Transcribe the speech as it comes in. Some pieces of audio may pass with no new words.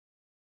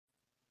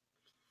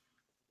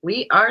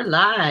We are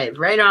live.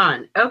 Right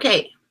on.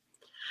 Okay.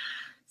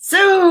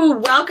 So,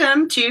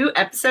 welcome to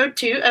episode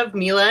 2 of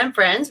Mila and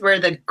Friends, where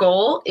the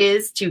goal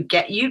is to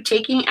get you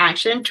taking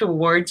action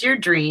towards your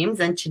dreams.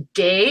 And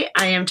today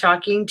I am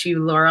talking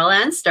to Laurel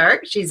Ann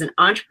Stark. She's an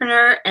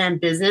entrepreneur and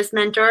business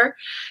mentor.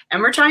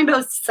 And we're talking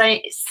about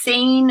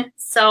sane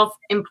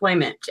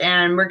self-employment.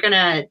 And we're going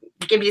to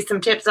give you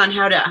some tips on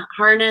how to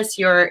harness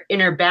your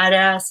inner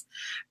badass,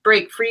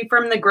 break free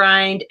from the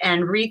grind,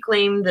 and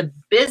reclaim the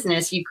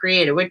business you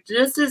created, which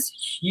this is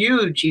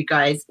huge, you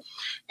guys.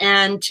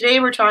 And today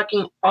we're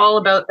talking all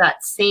about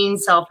that sane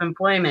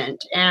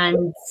self-employment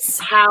and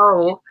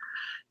how,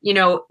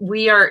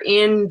 we are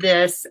in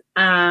this,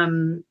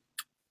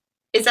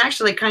 it's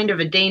actually kind of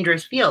a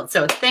dangerous field.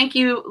 So thank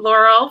you,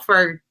 Laurel,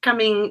 for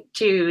coming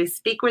to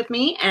speak with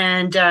me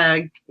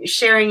and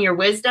sharing your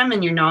wisdom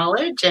and your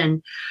knowledge.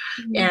 And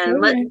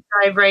let's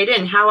dive right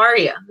in. How are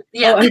you?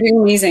 Yeah. Oh, I'm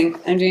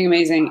doing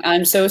amazing.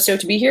 I'm so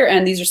stoked to be here.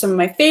 And these are some of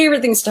my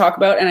favorite things to talk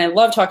about. And I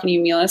love talking to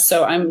you, Mila.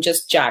 So I'm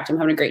just jacked. I'm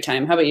having a great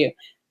time. How about you?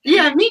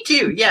 Yeah, me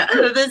too. Yeah,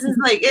 this is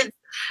like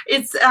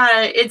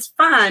it's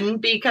fun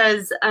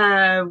because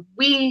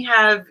we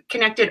have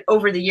connected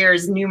over the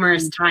years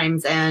numerous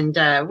times, and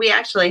I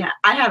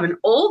have an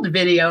old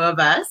video of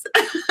us.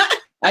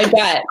 I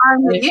bet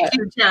on the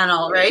YouTube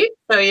channel, right?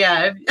 So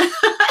yeah,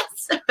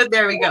 so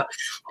there we go.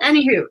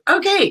 Anywho,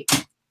 okay.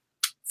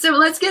 So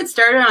let's get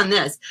started on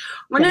this.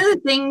 One of the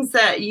things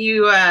that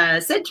you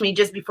said to me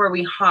just before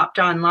we hopped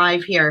on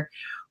live here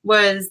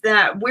was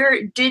that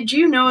did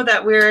you know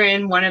that we're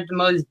in one of the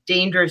most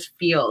dangerous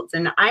fields?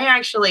 And I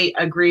actually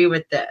agree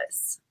with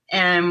this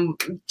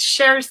and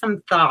share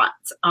some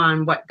thoughts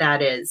on what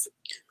that is.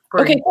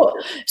 Okay, cool.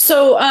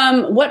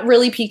 So what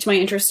really piqued my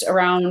interest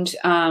around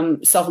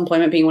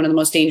self-employment being one of the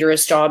most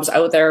dangerous jobs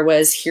out there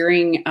was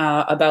hearing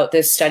about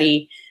this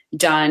study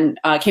done,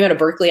 came out of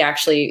Berkeley,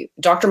 actually.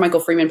 Dr.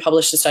 Michael Freeman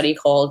published a study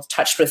called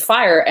Touched with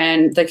Fire,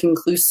 and the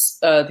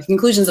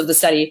conclusions of the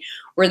study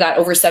were that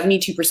over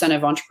 72%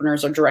 of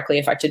entrepreneurs are directly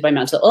affected by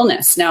mental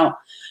illness. Now,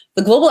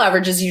 the global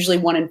average is usually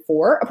 1 in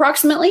 4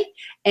 approximately,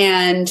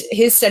 and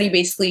his study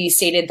basically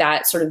stated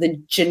that sort of the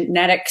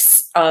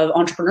genetics of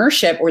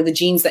entrepreneurship, or the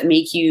genes that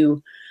make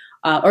you,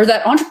 or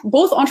that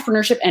both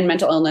entrepreneurship and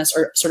mental illness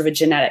are sort of a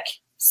genetic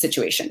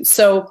situation.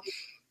 So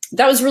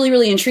that was really,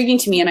 really intriguing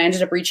to me. And I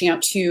ended up reaching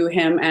out to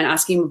him and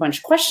asking him a bunch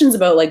of questions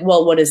about, like,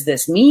 well, what does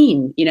this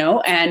mean?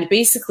 And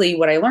basically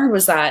what I learned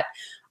was that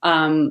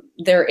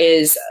there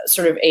is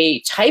sort of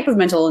a type of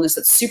mental illness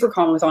that's super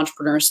common with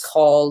entrepreneurs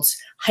called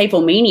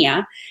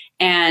hypomania.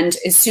 And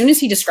as soon as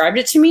he described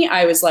it to me,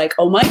 I was like,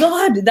 oh my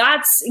God,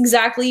 that's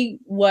exactly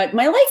what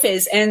my life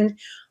is. And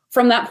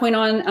from that point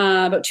on,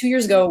 about 2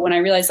 years ago, when I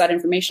realized that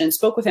information and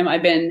spoke with him,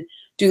 I've been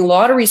doing a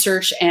lot of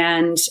research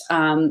and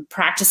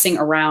practicing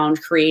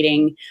around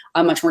creating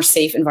a much more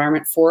safe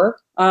environment for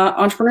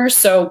entrepreneurs.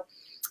 So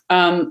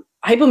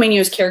hypomania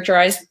is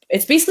characterized,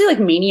 it's basically like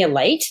mania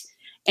light,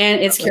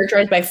 and it's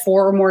characterized by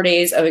 4 or more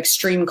days of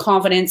extreme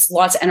confidence,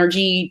 lots of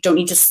energy, don't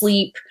need to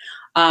sleep,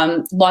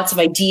 lots of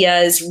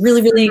ideas,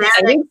 really, really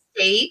exciting.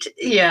 State,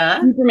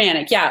 yeah. Super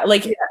manic, yeah.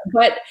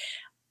 But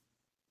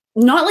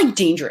not like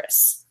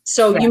dangerous.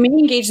 So you may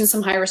engage in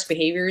some high risk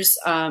behaviors,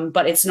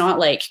 but it's not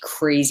like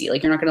crazy.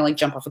 Like, you're not going to like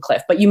jump off a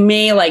cliff, but you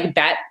may like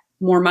bet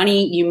more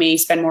money. You may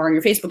spend more on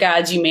your Facebook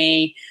ads. You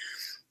may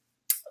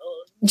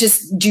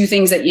just do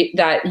things that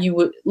you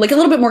would like, a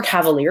little bit more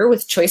cavalier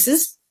with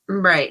choices.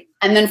 Right.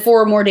 And then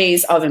 4 more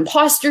days of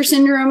imposter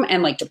syndrome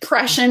and like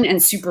depression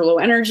and super low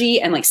energy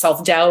and like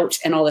self-doubt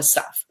and all this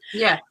stuff.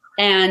 Yeah.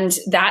 And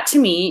that to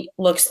me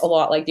looks a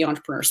lot like the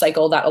entrepreneur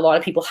cycle that a lot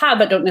of people have,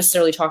 but don't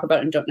necessarily talk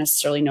about and don't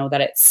necessarily know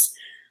that it's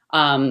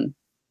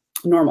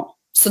normal.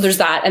 So there's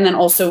that. And then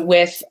also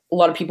with a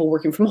lot of people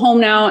working from home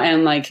now,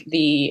 and like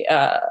the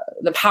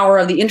power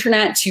of the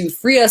internet to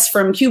free us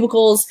from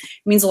cubicles,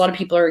 means a lot of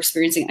people are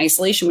experiencing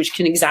isolation, which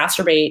can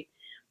exacerbate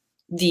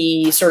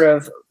the sort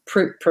of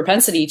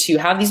propensity to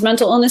have these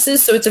mental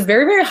illnesses. So it's a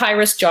very, very high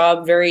risk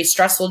job, very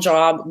stressful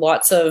job,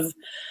 lots of,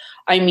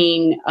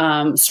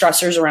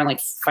 stressors around like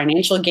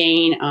financial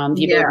gain,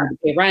 the ability to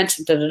pay rent,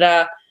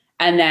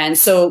 And then,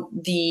 so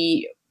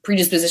the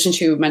predisposition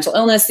to mental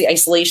illness, the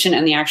isolation,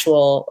 and the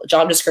actual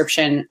job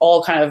description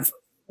all kind of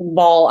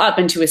ball up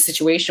into a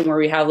situation where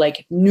we have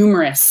like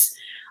numerous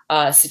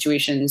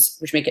situations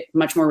which make it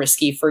much more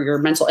risky for your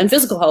mental and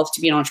physical health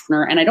to be an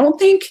entrepreneur. And I don't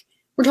think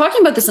we're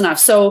talking about this enough.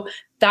 So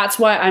that's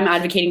why I'm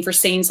advocating for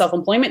sane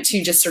self-employment,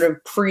 to just sort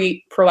of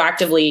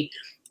proactively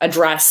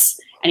address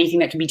anything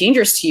that could be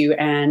dangerous to you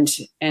and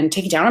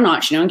take it down a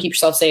notch, and keep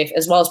yourself safe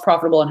as well as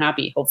profitable and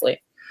happy,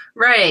 hopefully.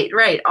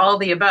 Right. All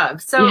the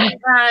above. So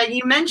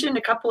you mentioned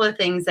a couple of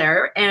things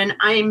there, and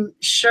I'm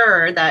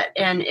sure that,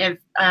 and if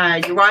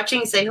you're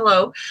watching, say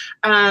hello.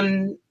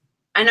 And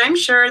I'm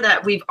sure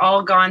that we've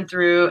all gone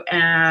through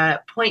a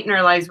point in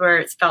our lives where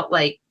it's felt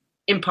like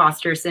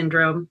imposter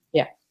syndrome.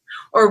 Yeah.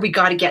 Or we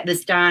got to get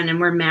this done, and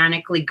we're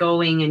manically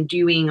going and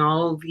doing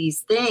all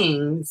these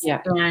things.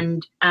 Yeah.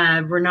 And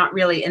we're not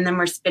really, and then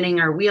we're spinning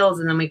our wheels,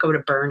 and then we go to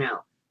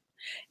burnout.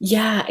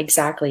 Yeah,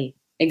 exactly.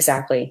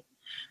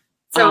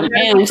 So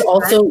and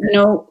also, you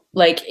know,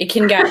 like it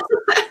can get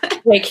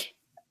like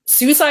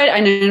suicide. I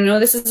know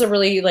this is a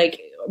really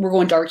like, we're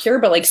going dark here,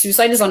 but like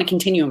suicide is on a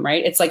continuum,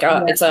 right? It's like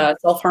it's a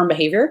self-harm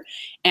behavior.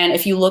 And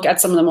if you look at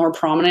some of the more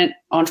prominent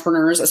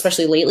entrepreneurs,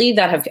 especially lately,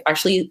 that have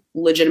actually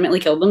legitimately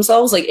killed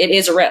themselves, like it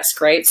is a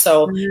risk, right?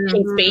 So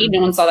Kate Spade,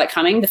 no one saw that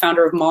coming. The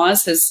founder of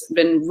Moz has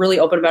been really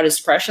open about his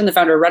depression. The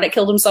founder of Reddit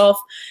killed himself,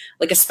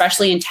 like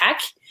especially in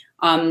tech.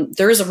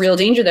 There is a real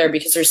danger there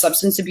because there's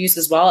substance abuse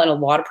as well and a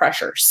lot of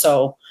pressure.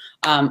 So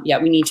yeah,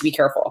 we need to be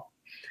careful.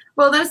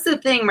 Well, that's the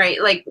thing, right?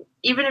 Like,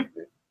 even if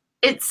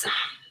it's,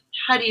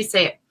 how do you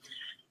say it?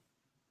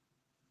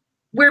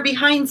 We're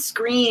behind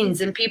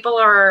screens and people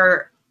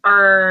are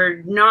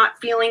not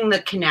feeling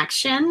the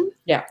connection.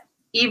 Yeah.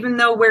 Even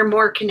though we're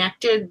more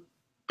connected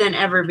than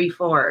ever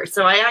before.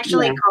 So I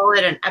actually call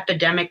it an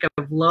epidemic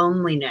of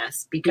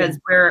loneliness because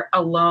we're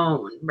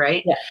alone,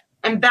 right? Yeah.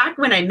 And back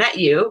when I met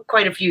you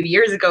quite a few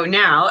years ago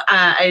now,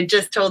 I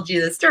just told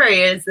you the story,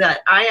 is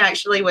that I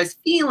actually was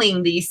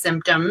feeling these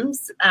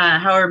symptoms,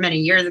 however many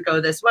years ago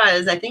this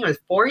was. I think it was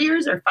 4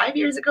 years or 5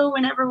 years ago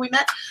whenever we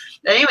met.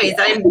 But anyways,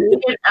 I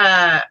made it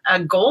a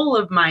goal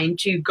of mine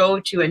to go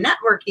to a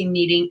networking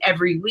meeting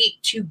every week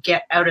to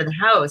get out of the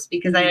house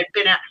because I had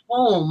been at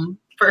home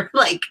for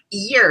like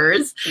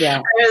years. Yeah.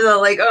 I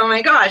was like, oh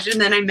my gosh. And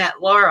then I met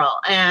Laurel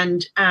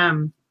and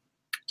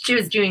she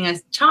was doing a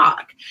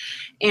talk.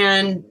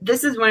 And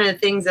this is one of the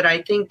things that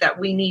I think that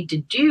we need to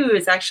do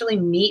is actually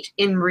meet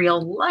in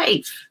real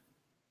life.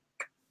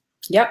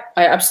 Yep,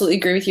 I absolutely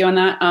agree with you on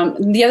that.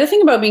 The other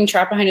thing about being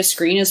trapped behind a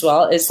screen as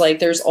well is like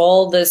there's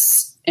all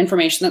this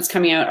information that's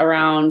coming out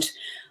around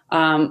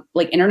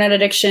like internet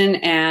addiction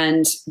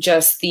and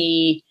just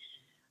the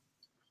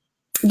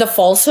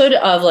falsehood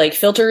of like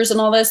filters and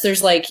all this.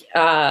 There's like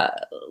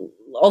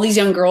all these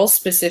young girls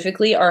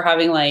specifically are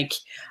having like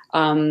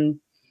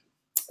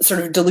sort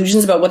of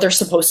delusions about what they're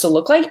supposed to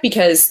look like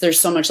because there's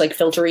so much like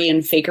filtery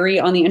and fakery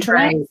on the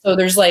internet. Right. So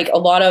there's like a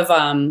lot of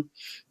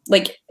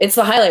like it's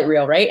the highlight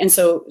reel, right? And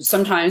so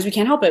sometimes we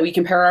can't help it. We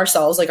compare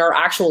ourselves, like our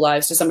actual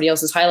lives, to somebody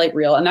else's highlight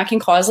reel, and that can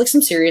cause like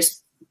some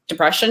serious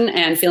depression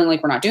and feeling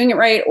like we're not doing it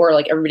right, or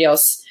like everybody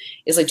else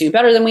is like doing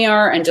better than we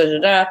are, and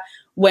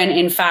when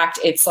in fact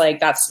it's like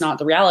that's not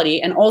the reality.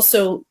 And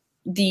also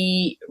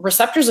the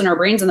receptors in our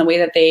brains and the way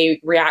that they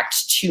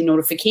react to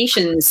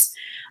notifications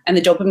and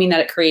the dopamine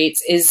that it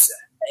creates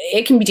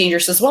it can be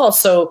dangerous as well.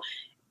 So,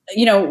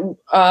 you know,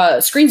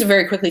 screens have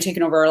very quickly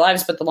taken over our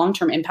lives, but the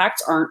long-term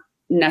impacts aren't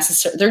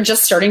necessary. They're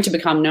just starting to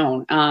become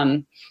known.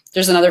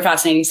 There's another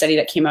fascinating study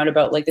that came out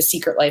about like the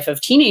secret life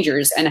of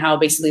teenagers and how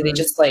basically they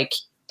just like,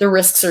 their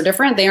risks are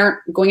different. They aren't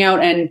going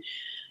out and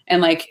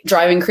like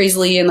driving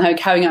crazily and like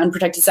having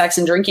unprotected sex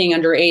and drinking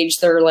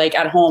underage. They're like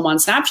at home on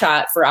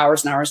Snapchat for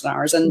hours and hours and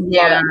hours. And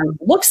while that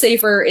looks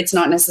safer, it's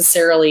not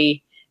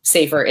necessarily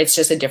safer. It's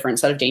just a different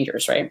set of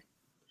dangers, right?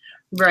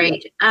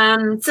 Right.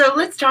 So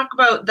let's talk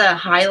about the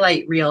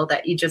highlight reel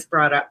that you just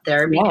brought up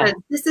there, because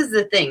this is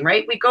the thing,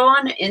 right? We go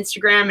on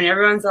Instagram and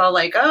everyone's all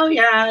like, oh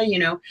yeah, you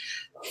know,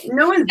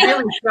 no one's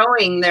really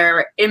showing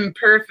their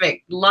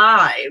imperfect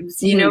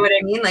lives. You know what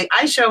I mean? Like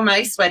I show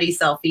my sweaty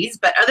selfies,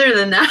 but other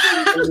than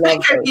that,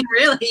 like, I mean,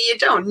 really, you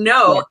don't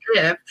know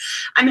if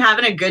I'm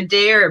having a good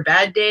day or a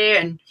bad day.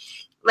 And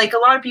like a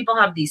lot of people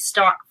have these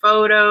stock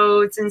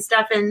photos and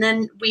stuff. And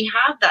then we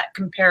have that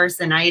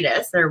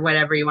comparisonitis or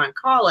whatever you want to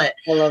call it.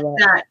 I love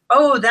that.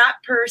 Oh, that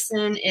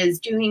person is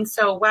doing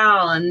so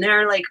well and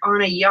they're like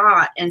on a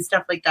yacht and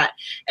stuff like that.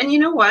 And you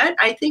know what?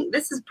 I think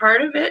this is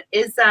part of it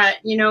is that,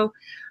 you know,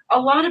 a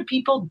lot of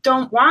people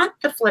don't want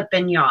the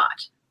flippin'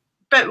 yacht,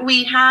 but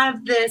we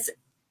have this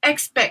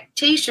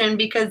expectation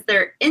because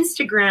they're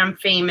Instagram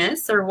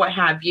famous or what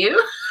have you.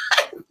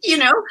 You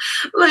know,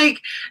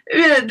 like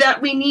that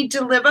we need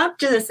to live up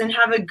to this and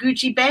have a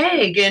Gucci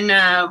bag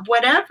and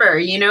whatever,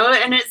 you know,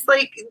 and it's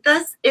like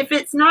that's if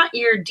it's not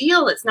your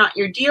deal, it's not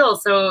your deal.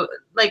 So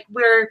like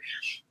we're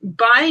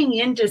buying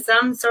into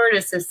some sort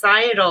of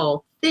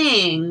societal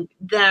thing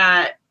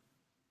that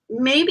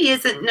maybe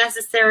isn't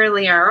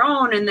necessarily our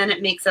own, and then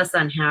it makes us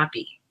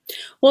unhappy.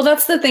 Well,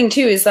 that's the thing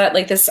too, is that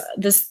like this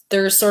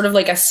there's sort of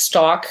like a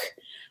stock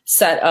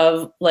set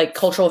of like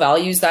cultural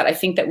values that I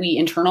think that we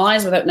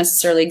internalize without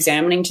necessarily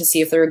examining to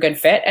see if they're a good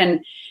fit.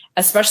 And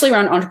especially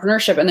around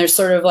entrepreneurship. And there's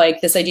sort of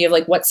like this idea of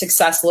like what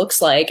success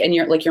looks like. And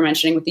you're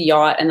mentioning with the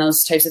yacht and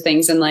those types of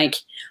things. And like,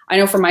 I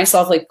know for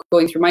myself, like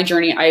going through my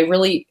journey, I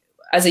really,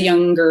 as a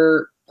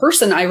younger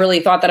person, I really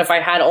thought that if I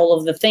had all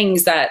of the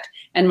things that,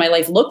 and my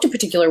life looked a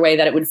particular way,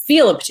 that it would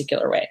feel a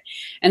particular way.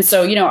 And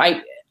so, you know,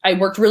 I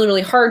worked really,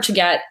 really hard to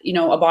get, you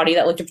know, a body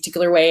that looked a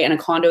particular way and a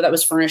condo that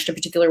was furnished a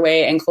particular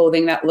way and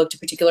clothing that looked a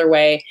particular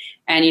way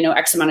and, you know,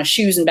 X amount of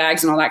shoes and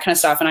bags and all that kind of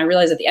stuff. And I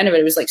realized at the end of it,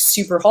 it was like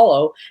super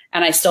hollow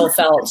and I still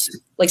felt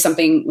like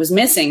something was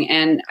missing.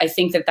 And I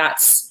think that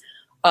that's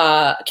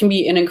can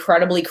be an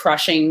incredibly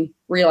crushing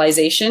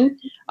realization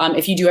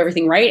if you do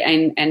everything right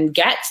and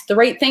get the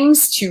right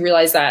things, to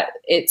realize that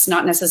it's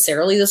not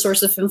necessarily the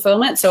source of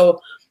fulfillment.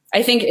 So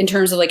I think in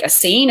terms of like a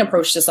sane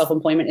approach to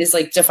self-employment is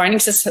like defining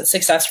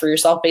success for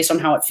yourself based on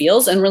how it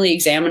feels and really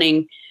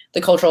examining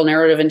the cultural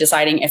narrative and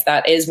deciding if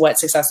that is what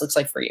success looks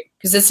like for you.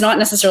 Because it's not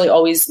necessarily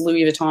always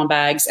Louis Vuitton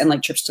bags and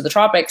like trips to the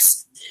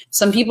tropics.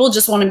 Some people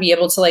just want to be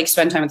able to like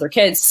spend time with their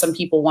kids. Some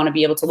people want to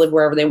be able to live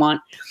wherever they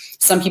want.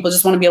 Some people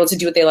just want to be able to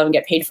do what they love and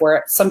get paid for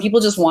it. Some people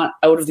just want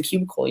out of the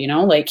cubicle, you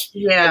know, like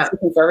yeah,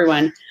 it's for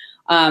everyone.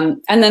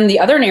 And then the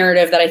other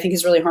narrative that I think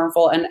is really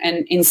harmful and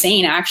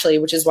insane, actually,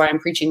 which is why I'm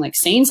preaching like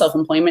sane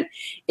self-employment,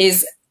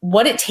 is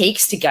what it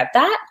takes to get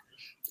that.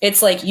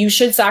 It's like you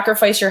should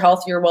sacrifice your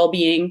health, your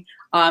well-being.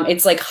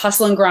 It's like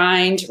hustle and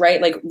grind,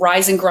 right? Like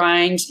rise and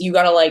grind. You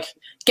got to like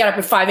get up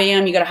at 5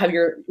 a.m. You got to have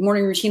your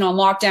morning routine on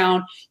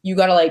lockdown. You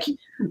got to like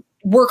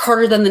work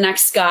harder than the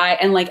next guy.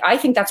 And like, I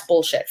think that's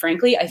bullshit.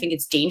 Frankly, I think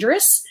it's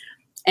dangerous.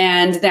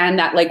 And then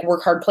that like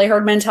work hard, play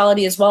hard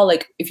mentality as well.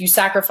 Like if you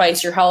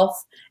sacrifice your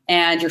health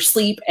and your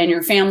sleep and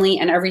your family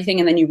and everything,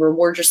 and then you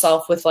reward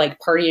yourself with like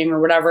partying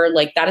or whatever,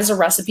 like that is a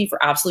recipe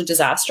for absolute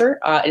disaster.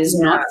 It is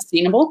not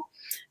sustainable.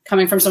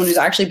 Coming from someone who's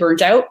actually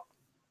burnt out,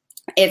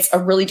 it's a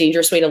really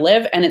dangerous way to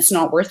live and it's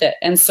not worth it.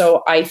 And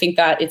so I think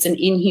that it's an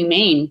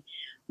inhumane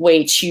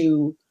way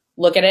to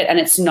look at it, and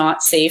it's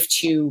not safe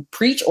to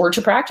preach or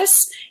to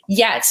practice.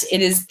 Yet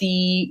it is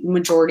the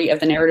majority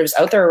of the narratives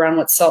out there around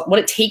what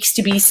it takes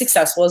to be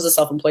successful as a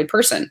self-employed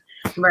person.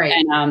 Right.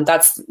 And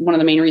that's one of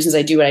the main reasons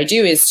I do what I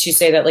do, is to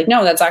say that like,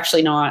 no, that's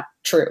actually not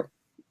true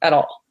at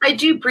all. I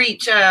do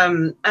preach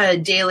a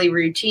daily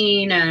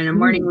routine and a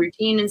morning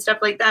routine and stuff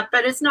like that,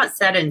 but it's not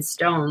set in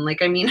stone.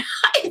 Like, I mean,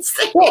 it's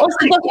like, Well,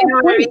 you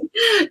know what I mean?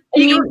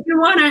 You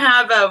want to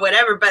have a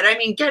whatever, but I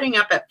mean, getting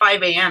up at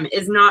 5 a.m.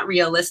 is not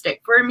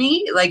realistic for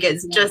me. Like,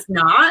 it's just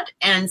not.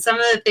 And some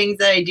of the things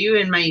that I do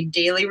in my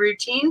daily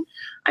routine,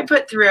 I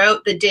put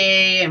throughout the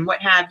day and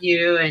what have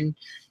you. And,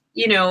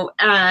 you know,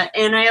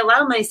 and I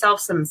allow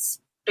myself some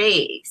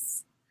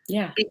space.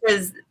 Yeah.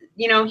 Because,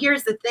 you know,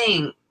 here's the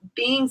thing.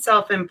 Being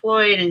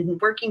self-employed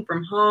and working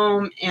from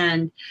home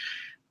and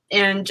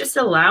just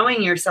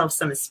allowing yourself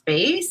some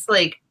space,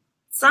 like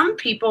some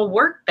people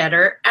work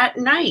better at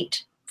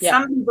night. Yeah.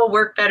 Some people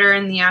work better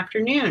in the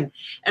afternoon.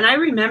 And I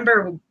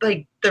remember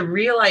like the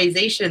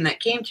realization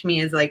that came to me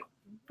is like,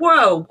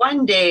 whoa,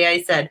 one day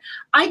I said,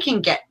 I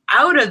can get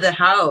out of the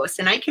house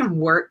and I can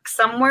work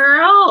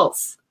somewhere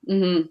else.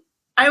 Mm-hmm.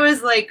 I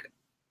was like,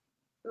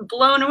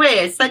 blown away.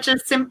 It's such a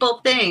simple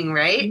thing,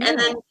 right? Yeah. And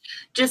then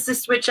just to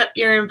switch up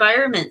your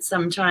environment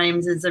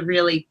sometimes is a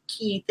really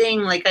key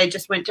thing. Like I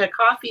just went to a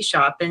coffee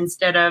shop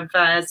instead of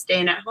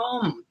staying at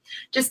home,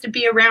 just to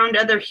be around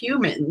other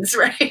humans,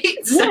 right?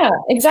 So. Yeah,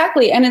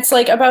 exactly. And it's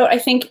like I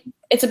think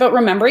it's about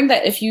remembering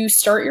that if you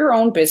start your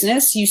own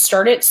business, you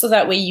start it so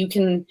that way you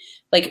can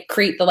like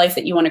create the life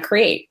that you want to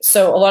create.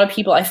 So a lot of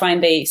people, I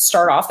find they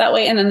start off that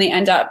way and then they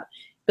end up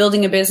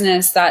building a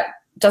business that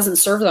doesn't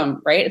serve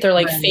them, right? They're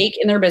like fake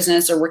in their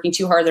business. They're working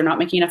too hard. They're not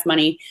making enough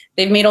money.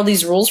 They've made all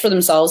these rules for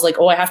themselves. Like,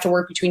 oh, I have to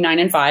work between 9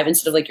 and 5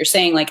 instead of like you're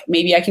saying, like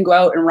maybe I can go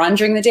out and run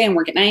during the day and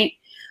work at night.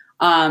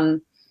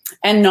 And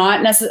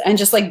not necessarily, and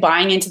just like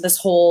buying into this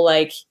whole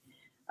like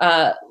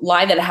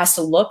lie that it has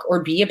to look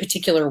or be a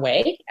particular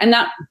way. And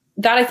that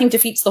I think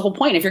defeats the whole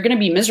point. If you're going to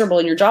be miserable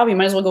in your job, you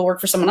might as well go work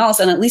for someone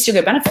else and at least you'll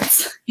get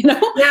benefits, you know?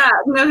 Yeah,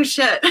 no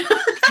shit.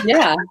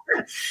 Yeah.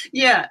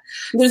 Yeah.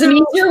 There's an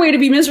easier way to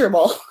be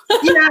miserable.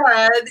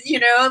 Yeah.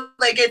 You know,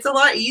 like it's a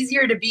lot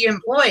easier to be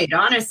employed,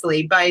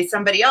 honestly, by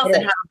somebody else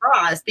and have a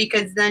boss,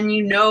 because then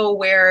you know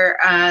where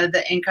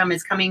the income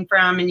is coming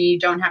from and you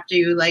don't have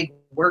to like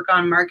work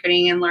on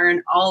marketing and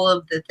learn all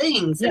of the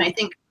things. Yeah. And I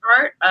think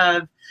part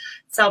of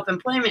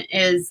self-employment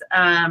is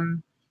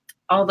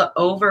all the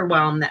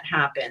overwhelm that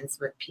happens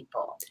with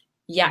people.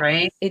 Yeah,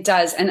 right. It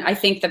does. And I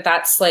think that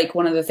that's like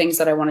one of the things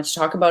that I wanted to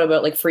talk about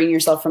like freeing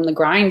yourself from the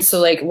grind. So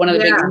like one of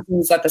the big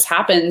reasons that this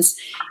happens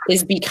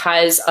is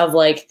because of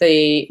like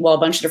a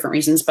bunch of different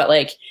reasons, but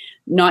like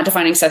not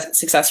defining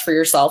success for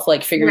yourself,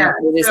 like figuring out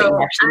what it is that you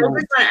actually want. I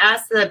was going to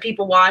ask the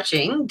people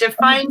watching,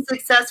 define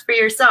success for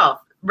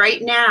yourself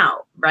right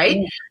now, right?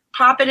 Yeah.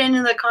 Pop it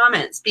into the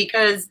comments,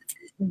 because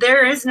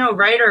there is no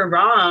right or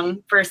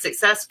wrong for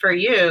success for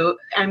you.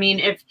 I mean,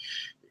 if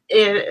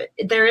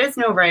there is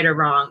no right or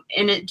wrong,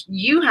 and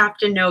you have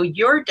to know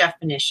your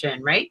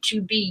definition, right? To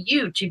be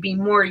you, to be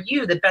more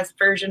you, the best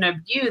version of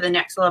you, the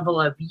next level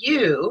of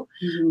you.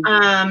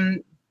 Mm-hmm.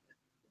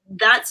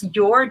 That's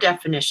your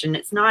definition.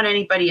 It's not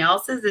anybody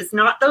else's. It's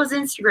not those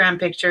Instagram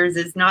pictures.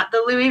 It's not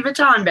the Louis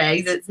Vuitton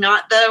bags. It's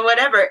not the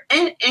whatever.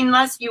 And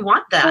unless you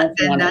want that,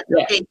 then that's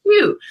okay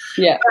too.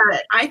 Yeah.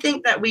 But I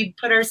think that we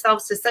put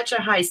ourselves to such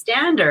a high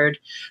standard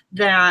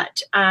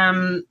that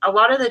a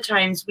lot of the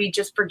times we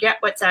just forget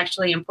what's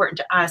actually important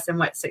to us and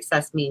what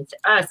success means to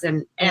us.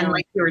 And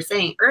like you were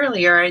saying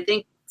earlier, I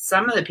think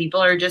some of the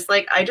people are just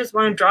like, I just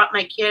want to drop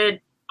my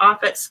kid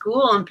off at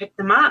school and pick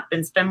them up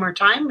and spend more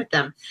time with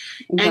them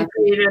and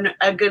create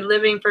a good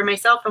living for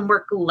myself and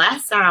work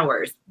less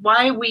hours.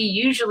 Why we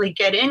usually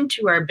get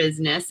into our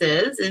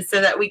businesses is so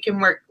that we can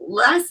work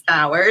less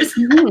hours.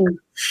 And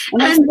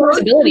that's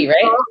flexibility,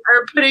 right?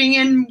 Are putting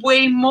in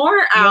way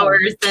more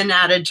hours than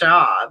at a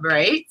job,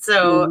 right?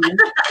 So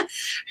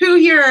who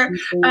here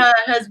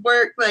has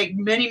worked like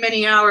many,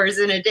 many hours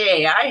in a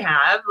day? I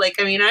have. Like,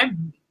 I mean, I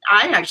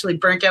actually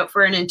burnt out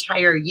for an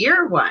entire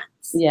year once.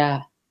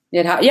 Yeah.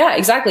 Yeah,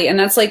 exactly. And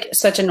that's like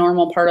such a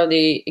normal part of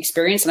the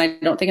experience. And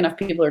I don't think enough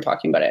people are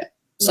talking about it.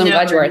 So I'm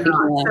glad you are.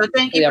 So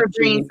thank you for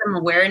bringing some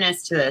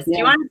awareness to this. Do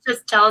you want to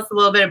just tell us a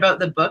little bit about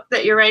the book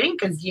that you're writing?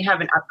 Because you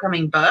have an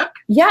upcoming book.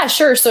 Yeah,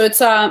 sure. So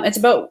it's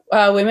about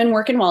women,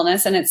 work, and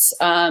wellness. And it's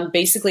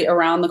basically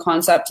around the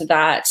concept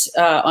that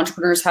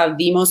entrepreneurs have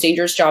the most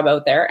dangerous job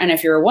out there. And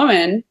if you're a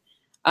woman,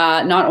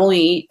 not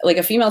only like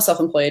a female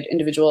self-employed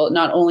individual,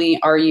 not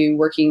only are you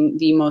working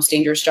the most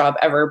dangerous job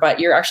ever, but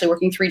you're actually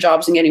working 3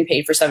 jobs and getting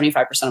paid for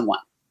 75% of one.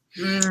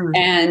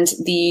 And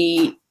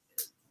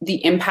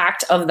the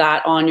impact of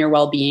that on your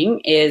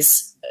well-being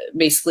is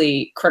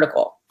basically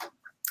critical.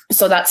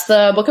 So that's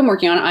the book I'm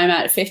working on. I'm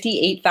at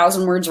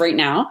 58,000 words right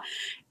now,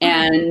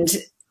 and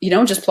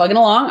just plugging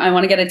along. I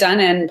want to get it done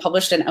and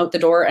published and out the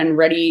door and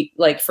ready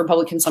like for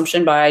public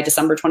consumption by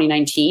December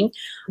 2019.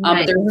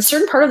 But there's a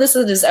certain part of this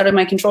that is out of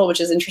my control,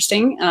 which is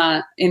interesting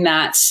in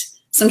that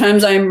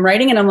sometimes I'm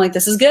writing and I'm like,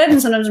 this is good.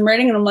 And sometimes I'm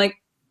writing and I'm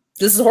like,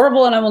 this is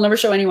horrible. And I will never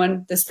show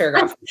anyone this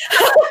paragraph.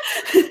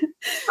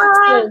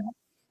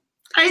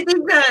 I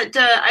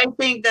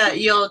think that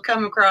you'll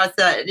come across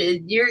that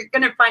you're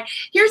going to find.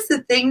 Here's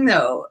the thing,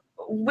 though.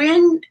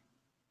 When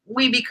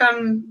we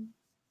become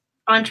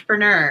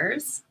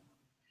entrepreneurs,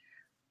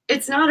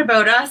 it's not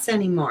about us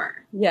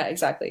anymore. Yeah,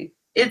 exactly.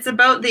 It's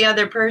about the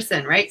other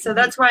person, right? So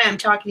that's why I'm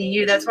talking to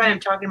you. That's why I'm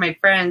talking to my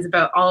friends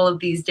about all of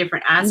these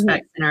different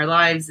aspects in our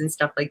lives and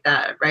stuff like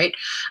that, right?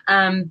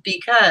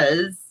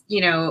 Because,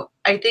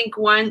 I think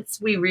once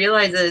we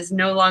realize that it's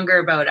no longer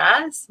about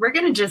us, we're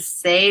going to just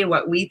say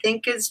what we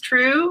think is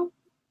true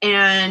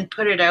and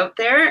put it out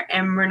there,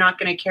 and we're not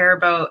going to care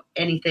about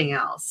anything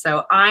else.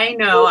 So I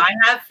know I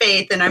have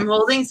faith, and I'm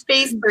holding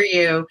space for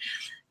you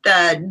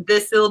that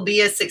this will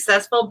be a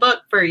successful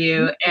book for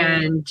you,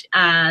 and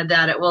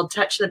that it will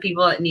touch the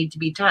people that need to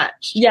be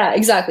touched. Yeah,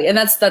 exactly. And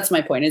that's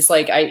my point. It's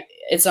like,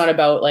 it's not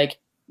about like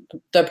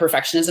the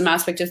perfectionism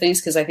aspect of things,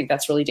 because I think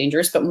that's really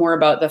dangerous, but more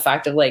about the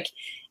fact of like,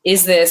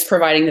 is this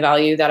providing the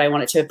value that I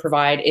want it to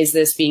provide? Is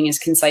this being as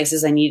concise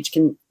as I need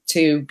it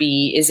to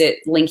be? Is it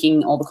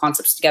linking all the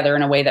concepts together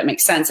in a way that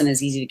makes sense and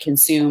is easy to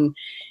consume?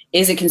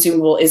 Is it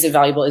consumable? Is it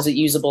valuable? Is it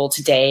usable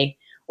today?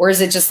 Or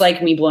is it just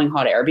like me blowing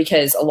hot air?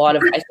 Because a lot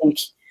of,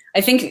 I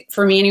think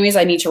for me anyways,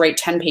 I need to write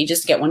 10 pages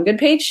to get one good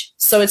page.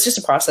 So it's just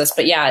a process.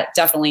 But yeah,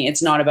 definitely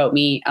it's not about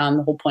me.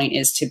 The whole point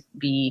is to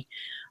be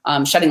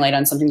shedding light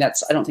on something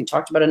that's, I don't think,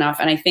 talked about enough.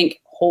 And I think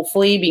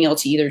hopefully being able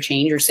to either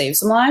change or save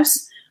some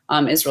lives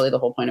is really the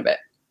whole point of it.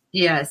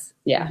 Yes.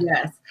 Yeah.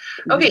 Yes.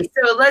 Okay,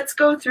 so let's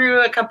go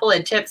through a couple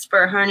of tips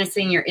for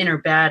harnessing your inner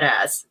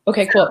badass.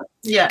 Okay, cool.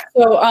 Yeah.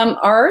 So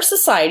our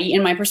society,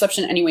 in my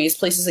perception anyways,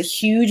 places a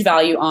huge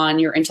value on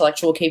your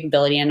intellectual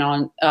capability and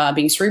on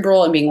being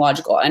cerebral and being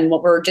logical. And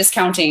what we're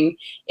discounting,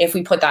 if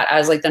we put that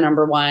as like the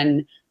number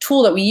one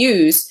tool that we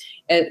use,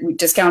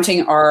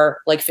 discounting our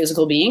like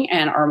physical being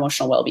and our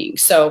emotional well-being.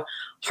 So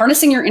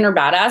harnessing your inner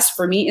badass,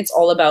 for me, it's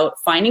all about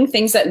finding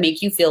things that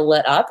make you feel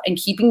lit up and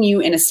keeping you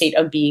in a state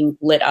of being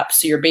lit up.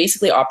 So you're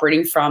basically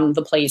operating from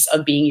the place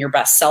of being your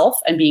best self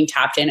and being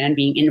tapped in and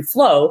being in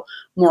flow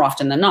more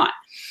often than not.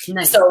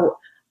 Nice. So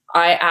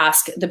I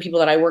ask the people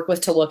that I work with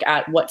to look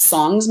at what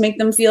songs make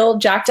them feel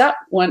jacked up.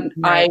 When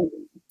I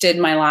did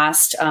my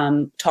last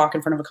talk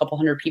in front of a couple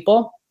hundred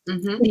people,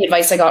 the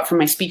advice I got from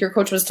my speaker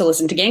coach was to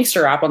listen to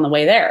gangster rap on the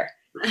way there.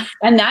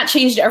 And that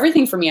changed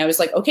everything for me. I was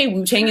like, okay,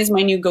 Wu-Tang is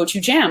my new go-to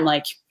jam.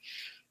 Like,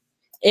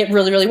 it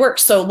really, really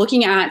works. So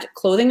looking at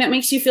clothing that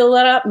makes you feel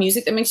lit up,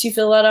 music that makes you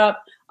feel lit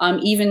up,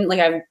 even like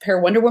I have a pair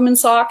of Wonder Woman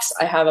socks,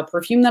 I have a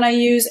perfume that I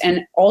use,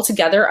 and all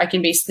together I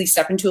can basically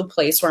step into a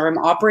place where I'm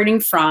operating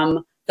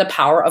from the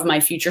power of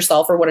my future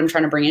self or what I'm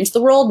trying to bring into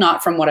the world,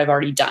 not from what I've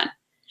already done.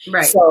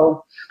 Right.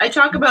 So I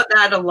talk about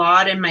that a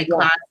lot in my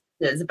classes,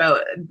 about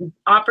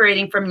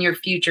operating from your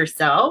future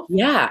self.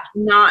 Yeah.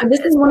 Not. This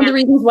is one of the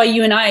reasons why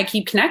you and I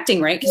keep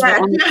connecting, right? Because we're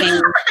on the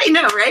same. I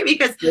know, right?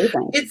 Because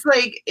it's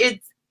like,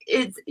 it's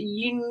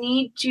you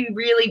need to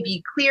really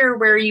be clear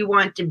where you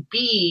want to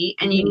be,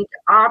 and you need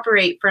to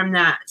operate from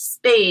that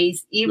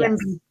space even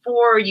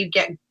before you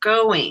get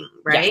going,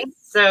 right? Yes.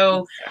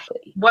 So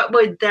what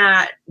would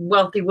that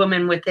wealthy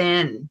woman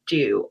within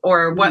do?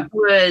 Or what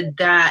would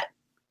that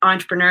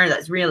entrepreneur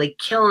that's really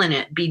killing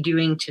it be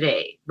doing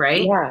today,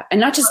 right? Yeah, and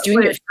not just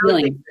doing it,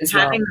 feeling as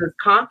well. Having the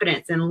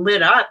confidence and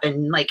lit up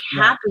and like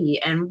happy,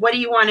 and what do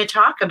you want to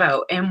talk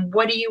about, and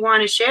what do you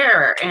want to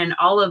share, and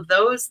all of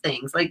those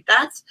things. Like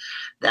that's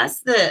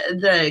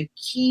the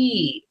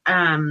key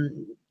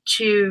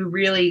to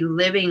really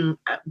living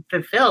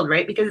fulfilled,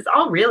 right? Because it's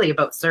all really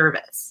about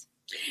service.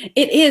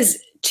 It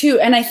is too.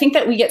 And I think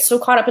that we get so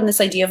caught up in this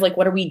idea of like,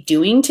 what are we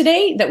doing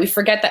today, that we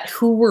forget that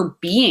who we're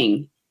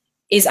being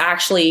is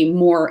actually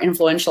more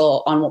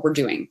influential on what we're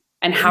doing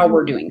and how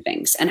we're doing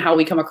things and how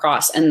we come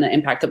across and the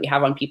impact that we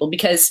have on people.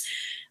 Because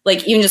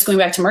like, even just going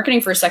back to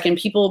marketing for a second,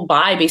 people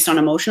buy based on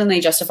emotion and they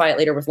justify it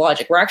later with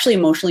logic. We're actually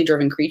emotionally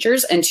driven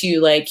creatures, and to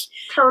like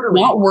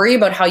not worry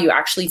about how you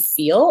actually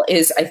feel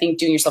is, I think,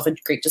 doing yourself a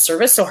great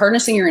disservice. So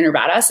harnessing your inner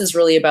badass is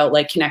really about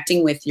like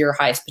connecting with your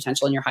highest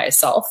potential and your highest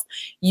self,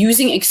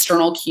 using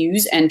external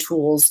cues and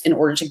tools in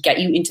order to get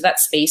you into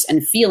that space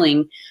and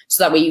feeling,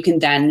 so that way you can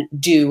then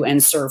do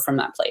and serve from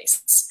that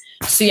place.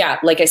 So yeah,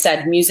 like I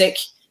said, music,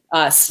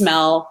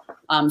 smell,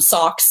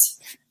 socks.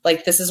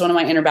 Like, this is one of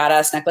my inner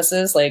badass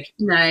necklaces. Like,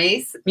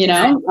 nice, you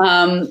know,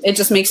 it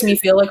just makes me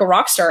feel like a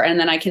rock star, and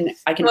then I can.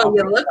 Well,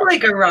 you look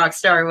like a rock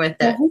star with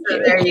it. So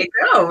there you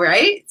go,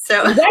 right?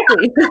 So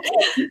exactly.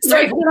 So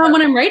I put it on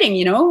when I'm writing,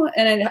 you know,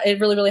 and it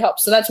really, really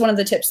helps. So that's one of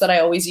the tips that I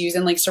always use,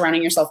 in like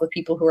surrounding yourself with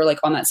people who are like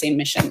on that same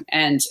mission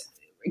and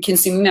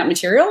consuming that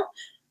material,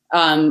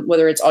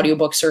 whether it's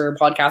audiobooks or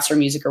podcasts or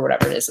music or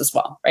whatever it is as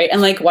well, right? And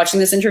like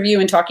watching this interview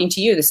and talking to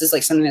you, this is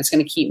like something that's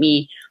going to keep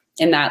me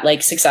in that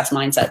like success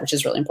mindset, which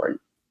is really important.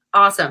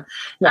 Awesome.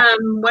 Yeah.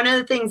 One of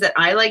the things that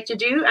I like to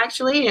do,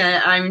 actually,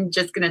 I'm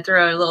just going to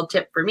throw a little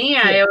tip for me.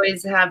 Yeah. I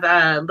always have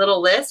a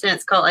little list,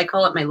 and I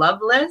call it my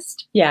love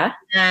list. Yeah.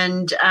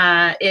 And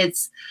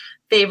it's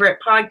favorite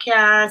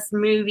podcasts,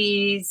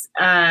 movies,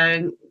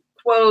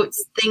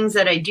 quotes, things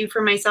that I do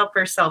for myself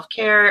for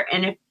self-care.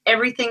 And if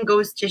everything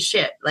goes to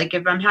shit, like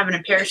if I'm having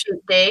a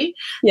pear-shaped day,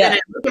 then I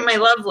look at my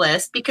love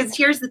list, because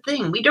here's the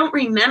thing. We don't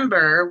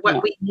remember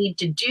what we need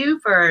to do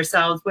for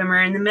ourselves when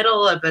we're in the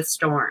middle of a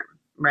storm.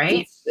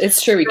 Right?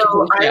 It's true.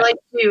 So I like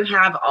to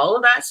have all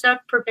of that stuff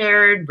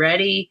prepared,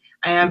 ready.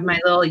 I have my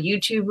little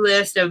YouTube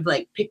list of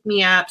like pick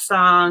me up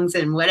songs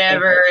and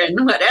whatever,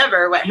 what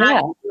have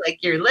you,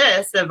 like your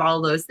list of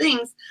all those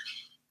things,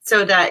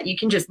 so that you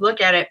can just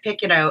look at it,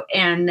 pick it out,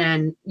 and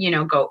then, you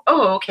know, go,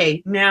 oh,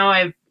 okay, now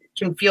I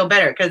can feel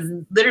better, because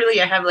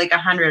literally I have like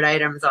 100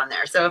 items on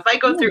there. So if I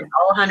go through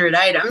all 100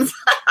 items,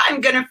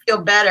 I'm going to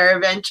feel better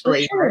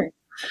eventually. For sure.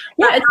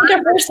 Yeah, it's like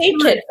a first aid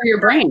kit for your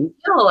brain.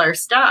 Kill our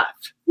stuff.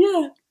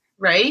 Yeah.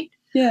 Right?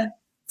 Yeah.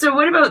 So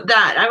what about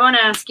that? I want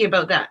to ask you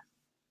about that.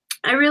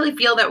 I really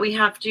feel that we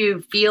have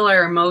to feel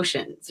our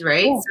emotions,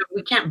 right? Yeah. So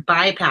we can't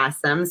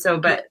bypass them. So,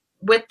 but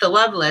with the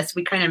love list,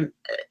 we kind of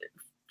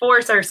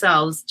force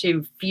ourselves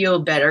to feel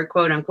better,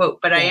 quote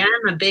unquote. But I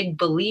am a big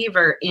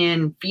believer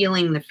in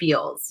feeling the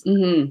feels.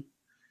 Mm-hmm.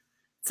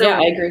 So yeah,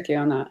 I agree with you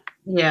on that.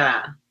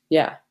 Yeah.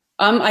 Yeah.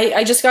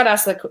 I just got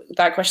asked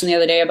that question the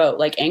other day about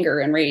like anger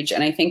and rage.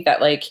 And I think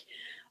that like,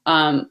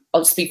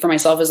 I'll speak for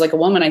myself as like a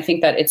woman. I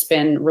think that it's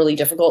been really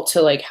difficult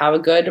to like have a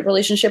good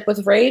relationship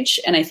with rage.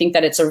 And I think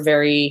that it's a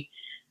very,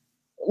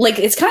 like,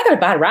 it's kind of got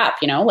a bad rap,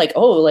 you know, like,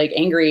 oh, like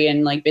angry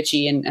and like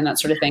bitchy and that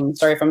sort of thing.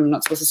 Sorry if I'm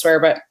not supposed to swear,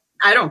 but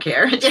I don't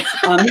care.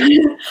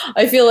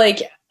 I feel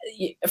like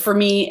for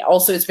me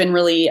also, it's been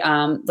really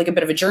like a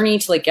bit of a journey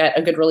to like get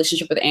a good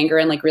relationship with anger,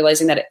 and like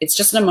realizing that it's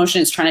just an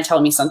emotion. It's trying to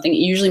tell me something. It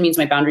usually means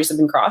my boundaries have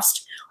been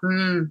crossed.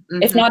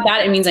 Mm-hmm. If not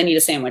that, it means I need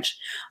a sandwich.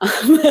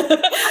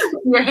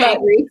 You're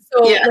hungry.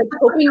 So like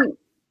coping,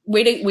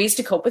 ways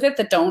to cope with it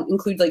that don't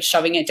include like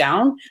shoving it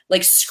down,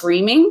 like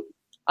screaming.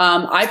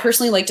 I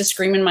personally like to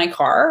scream in my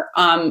car.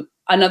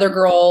 Another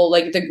girl,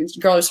 like the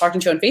girl I was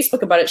talking to on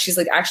Facebook about it, she's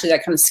like, actually,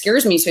 that kind of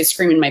scares me. So I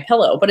scream in my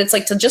pillow. But it's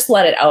like to just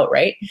let it out,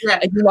 right? Yeah.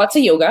 I do lots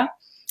of yoga.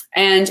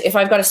 And if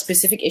I've got a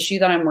specific issue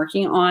that I'm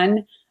working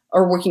on,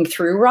 or working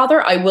through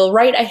rather, I will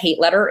write a hate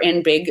letter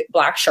in big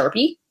black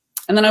Sharpie,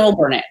 and then I will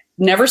burn it.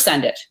 Never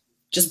send it,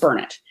 just burn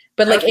it.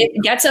 But like it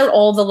gets out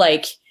all the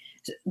like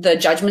the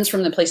judgments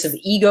from the place of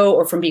ego,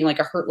 or from being like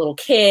a hurt little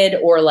kid,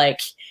 or like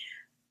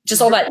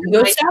just all that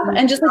ego stuff,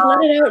 and just like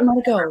let it out and let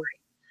it go.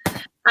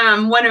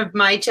 One of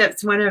my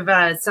tips,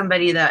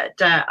 somebody that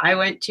I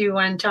went to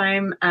one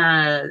time,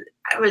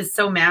 I was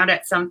so mad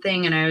at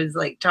something, and I was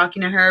like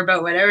talking to her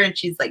about whatever, and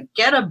she's like,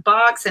 get a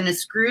box and a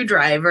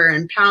screwdriver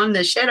and pound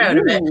the shit out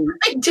of it.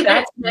 I did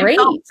it. It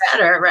felt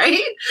better,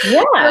 right?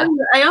 Yeah.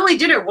 I only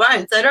did it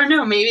once. I don't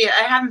know. Maybe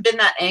I haven't been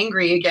that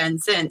angry again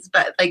since,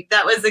 but like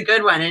that was a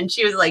good one. And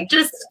she was like,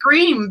 just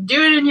scream, do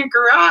it in your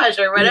garage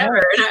or whatever.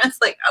 Yeah. And I was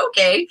like,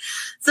 okay.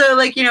 So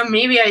like, you know,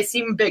 maybe I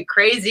seem a bit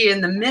crazy in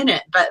the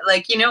minute, but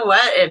like, you know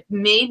what? It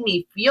made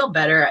me feel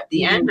better at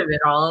the end of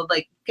it all.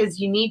 Like,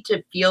 because you need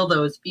to feel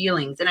those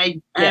feelings. And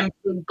I'm a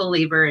big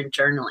believer in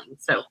journaling.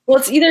 So, well,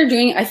 it's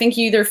I think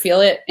you either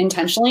feel it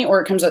intentionally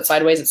or it comes out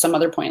sideways at some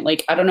other point.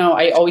 Like, I don't know.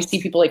 I always see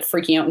people like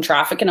freaking out in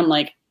traffic, and I'm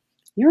like,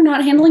 you're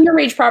not handling your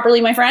rage properly,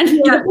 my friend.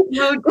 Yeah,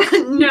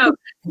 no,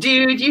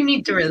 dude, you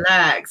need to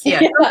relax. Yeah.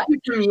 Go do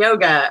some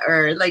yoga,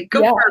 or like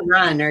go for a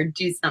run, or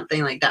do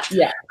something like that.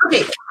 Yeah.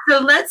 Okay. So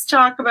let's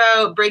talk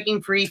about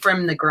breaking free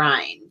from the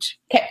grind.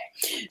 Okay.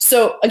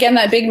 So again,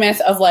 that big myth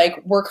of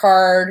like work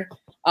hard,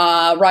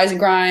 rise and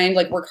grind,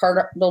 like work hard,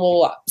 blah, blah,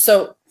 blah.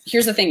 So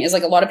here's the thing is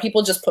like a lot of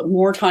people just put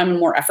more time and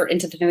more effort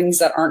into the things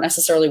that aren't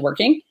necessarily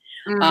working.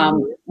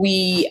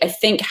 We, I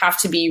think, have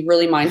to be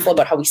really mindful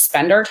about how we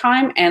spend our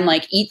time and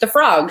like eat the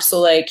frog. So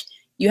like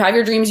you have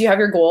your dreams, you have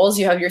your goals,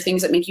 you have your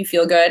things that make you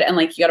feel good, and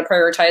like you got to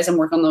prioritize and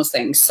work on those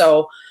things.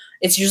 So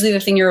it's usually the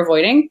thing you're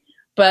avoiding.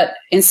 But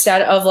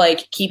instead of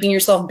like keeping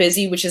yourself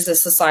busy, which is a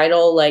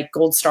societal like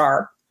gold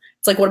star,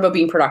 it's like, what about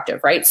being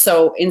productive, right?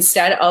 So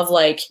instead of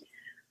like,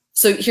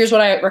 so here's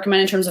what I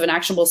recommend in terms of an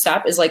actionable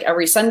step is like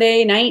every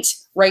Sunday night,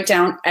 write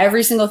down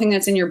every single thing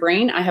that's in your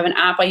brain. I have an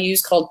app I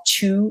use called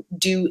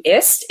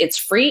Todoist. It's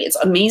free. It's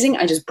amazing.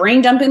 I just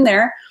brain dump in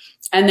there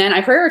and then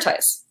I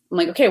prioritize. I'm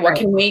like, okay, what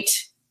can wait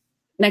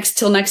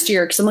till next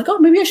year? Cause I'm like, oh,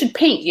 maybe I should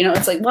paint. You know,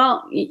 it's like,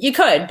 well, you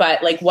could,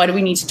 but like, what do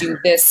we need to do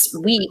this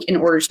week in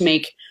order to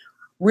make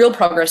real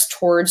progress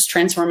towards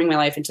transforming my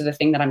life into the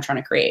thing that I'm trying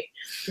to create?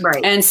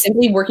 Right. And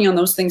simply working on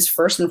those things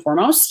first and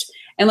foremost,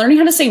 and learning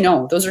how to say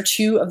no. Those are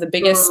two of the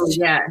biggest.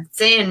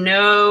 Saying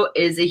no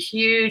is a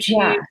huge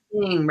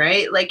thing,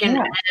 right? Like,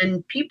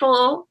 and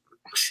people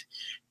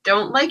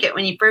don't like it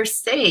when you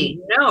first say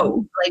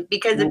no, like,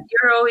 because if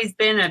you're always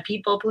been a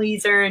people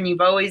pleaser and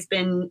you've always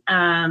been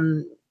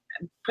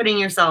putting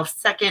yourself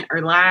second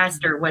or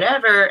last or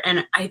whatever.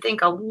 And I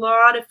think a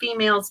lot of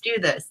females do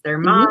this. Their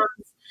moms,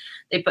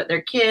 they put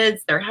their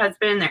kids, their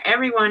husband, their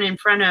everyone in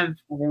front of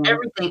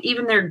everything,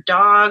 even their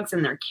dogs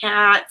and their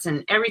cats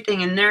and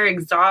everything. And they're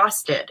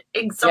exhausted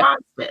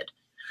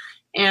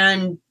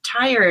and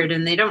tired,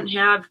 and they don't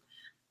have,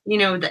 you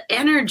know, the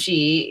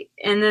energy.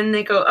 And then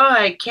they go, oh,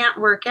 I can't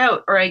work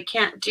out or I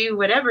can't do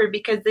whatever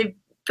because they've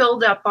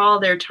filled up all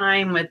their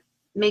time with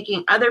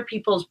making other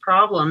people's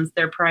problems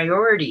their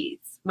priorities.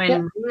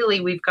 When really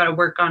we've got to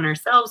work on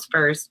ourselves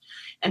first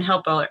and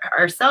help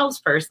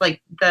ourselves first.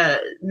 Like the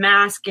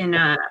mask in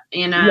a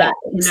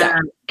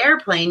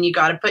airplane, you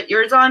got to put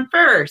yours on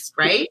first,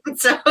 right?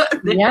 So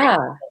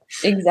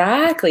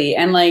exactly.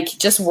 And like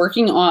just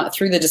working on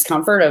through the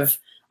discomfort of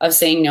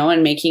saying no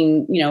and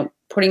making, you know,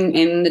 putting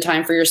in the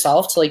time for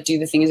yourself to like do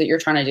the things that you're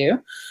trying to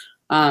do.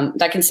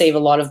 That can save a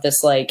lot of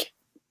this, like,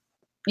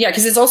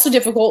 because it's also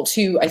difficult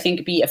to, I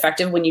think, be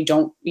effective when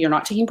you're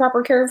not taking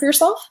proper care of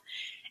yourself.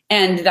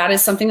 And that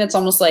is something that's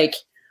almost like,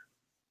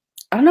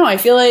 I don't know, I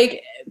feel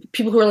like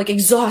people who are like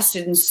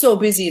exhausted and so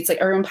busy, it's like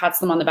everyone pats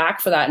them on the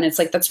back for that. And it's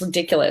like, that's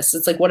ridiculous.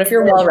 It's like, what if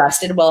you're well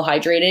rested, well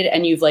hydrated,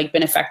 and you've like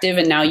been effective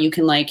and now you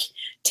can like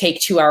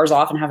take 2 hours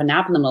off and have a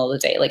nap in the middle of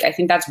the day? Like, I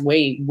think that's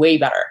way, way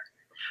better.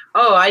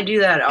 Oh, I do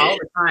that all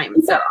the time.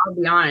 So I'll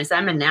be honest,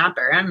 I'm a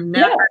napper. I'm a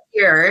napper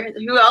here.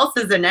 Who else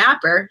is a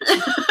napper?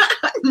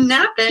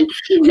 Napping.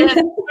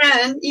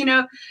 And, you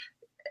know,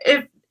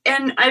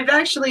 and I've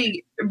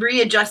actually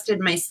readjusted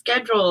my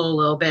schedule a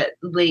little bit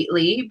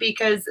lately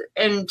because,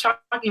 and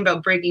talking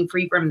about breaking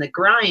free from the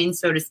grind,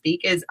 so to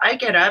speak, is I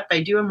get up,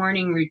 I do a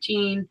morning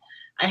routine,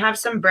 I have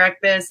some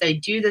breakfast, I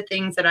do the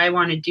things that I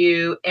want to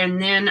do, and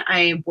then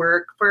I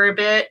work for a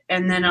bit,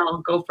 and then I'll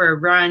go for a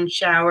run,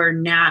 shower,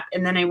 nap,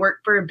 and then I work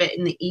for a bit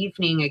in the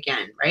evening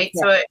again, right?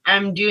 Yeah. So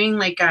I'm doing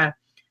like a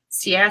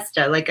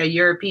siesta, like a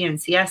European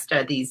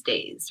siesta these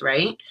days,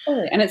 right?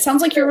 And it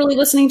sounds like you're really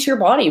listening to your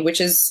body,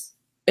 which is,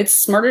 it's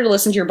smarter to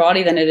listen to your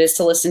body than it is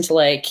to listen to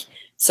like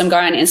some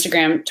guy on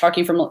Instagram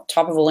talking from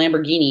top of a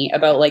Lamborghini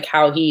about like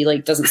how he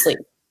like doesn't sleep.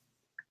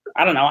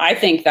 I don't know. I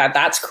think that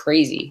that's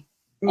crazy.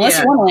 Unless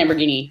you want a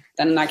Lamborghini,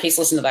 then in that case,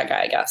 listen to that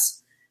guy, I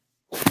guess.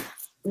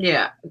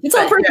 Yeah. It's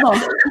all personal.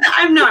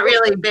 I'm not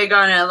really big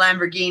on a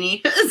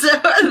Lamborghini, so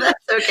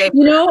that's okay.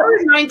 You know, I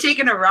wouldn't mind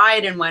taking a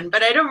ride in one,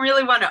 but I don't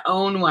really want to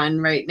own one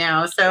right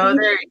now. So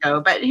there you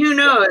go. But who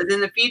knows? In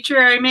the future,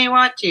 I may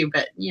want to,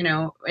 but you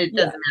know, it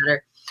doesn't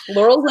matter.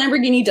 Laurel's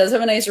Lamborghini does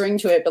have a nice ring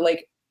to it, but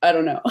like, I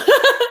don't know.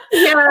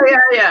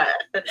 Yeah.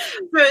 So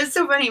it's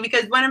so funny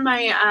because one of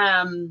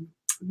my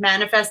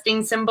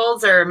manifesting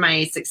symbols or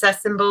my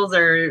success symbols,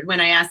 or when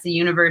I ask the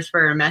universe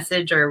for a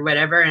message or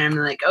whatever, and I'm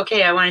like,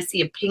 okay, I want to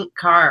see a pink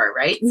car,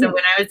 right? Mm-hmm. So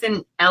when I was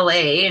in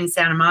LA in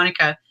Santa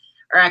Monica,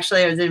 or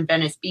actually I was in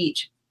Venice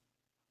Beach,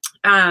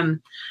 I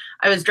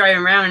was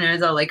driving around and I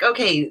was all like,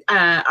 okay,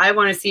 I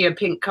want to see a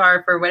pink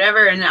car for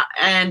whatever,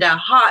 and a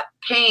hot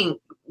pink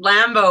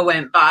Lambo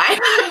went by.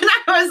 And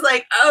I was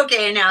like,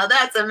 okay, now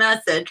that's a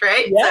message,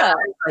 right? Yeah. So I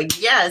was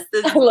like, yes,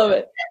 I love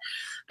it.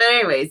 But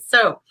anyways,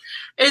 so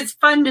it's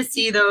fun to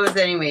see those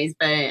anyways.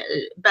 But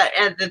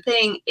the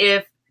thing,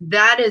 if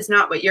that is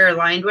not what you're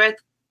aligned with,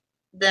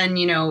 then,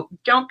 you know,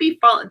 don't be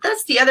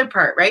that's the other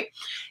part, right?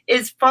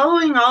 Is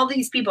following all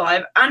these people.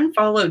 I've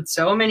unfollowed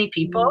so many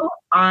people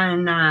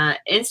on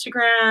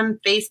Instagram,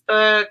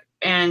 Facebook,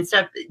 and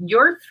stuff.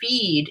 Your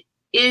feed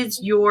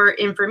is your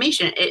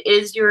information. It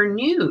is your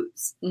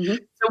news. Mm-hmm.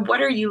 So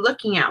what are you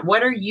looking at?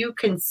 What are you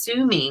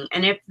consuming?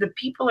 And if the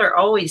people are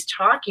always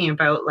talking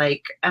about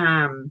like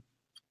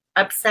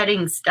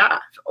upsetting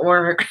stuff,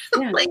 or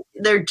like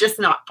they're just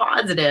not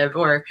positive,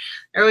 or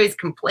they're always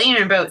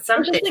complaining about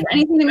something, like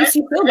anything that makes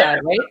you feel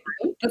bad, right?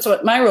 That's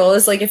what my rule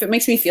is. Like, if it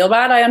makes me feel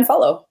bad, I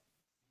unfollow.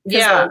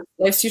 Yeah,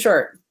 life's too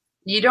short.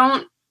 You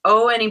don't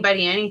owe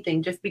anybody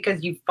anything. Just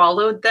because you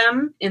followed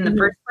them in the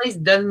first place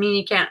doesn't mean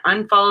you can't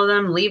unfollow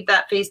them, leave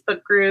that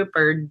Facebook group,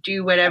 or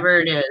do whatever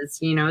it is,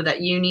 you know,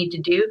 that you need to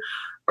do.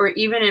 or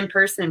even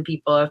in-person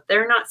people, if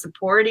they're not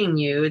supporting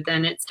you,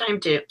 then it's time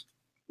to,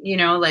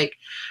 like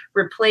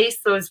replace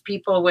those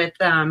people with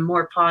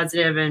more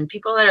positive and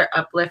people that are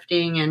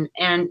uplifting.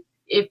 And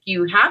if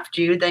you have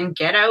to, then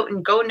get out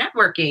and go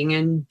networking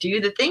and do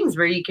the things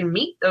where you can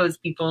meet those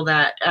people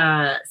that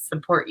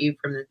support you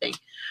from the thing.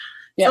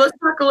 Yeah. So let's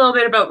talk a little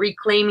bit about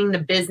reclaiming the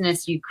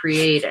business you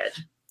created.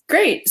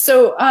 Great.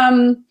 So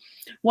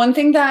one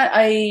thing that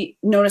I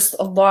noticed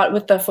a lot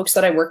with the folks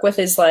that I work with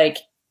is like,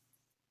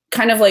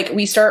 kind of like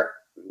we start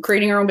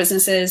creating our own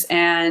businesses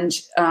and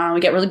we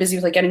get really busy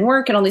with like getting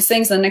work and all these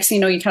things. And the next thing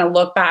you know, you kind of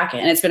look back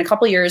and it's been a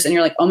couple of years and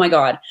you're like, oh my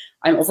God,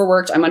 I'm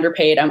overworked, I'm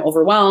underpaid, I'm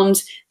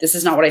overwhelmed. This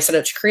is not what I set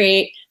out to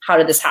create. How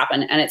did this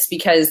happen? And it's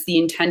because the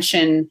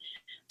intention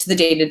to the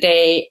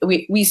day-to-day,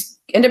 we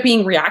end up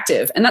being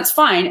reactive, and that's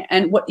fine.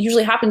 And what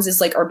usually happens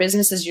is like our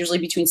business is usually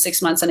between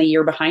 6 months and a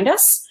year behind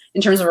us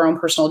in terms of our own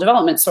personal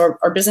development. So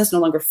our business no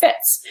longer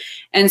fits.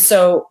 And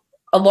so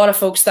a lot of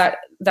folks that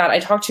I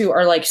talk to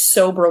are like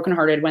so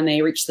brokenhearted when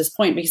they reach this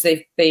point because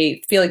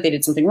they feel like they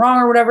did something wrong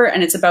or whatever.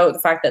 And it's about the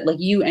fact that like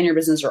you and your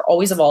business are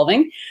always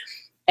evolving.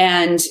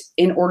 And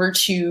in order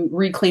to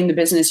reclaim the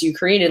business you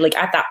created, like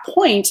at that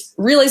point,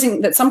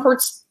 realizing that some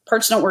parts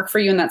don't work for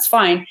you and that's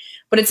fine,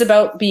 but it's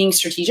about being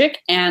strategic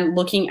and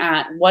looking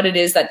at what it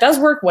is that does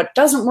work, what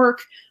doesn't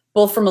work,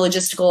 both from a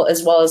logistical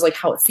as well as like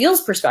how it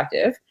feels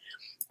perspective.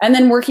 And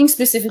then working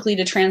specifically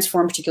to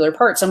transform particular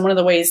parts. And one of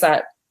the ways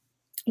that,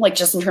 like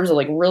just in terms of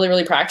like really,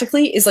 really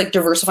practically, is like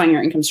diversifying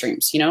your income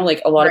streams.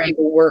 Like a lot of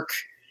people work,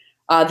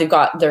 they've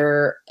got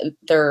their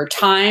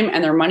time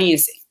and their money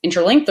is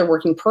interlinked. They're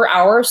working per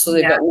hour, so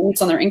they've got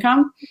limits on their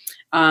income.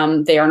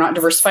 They are not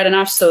diversified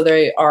enough, so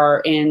they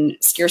are in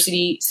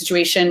scarcity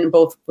situation,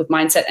 both with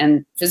mindset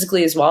and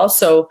physically as well.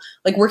 So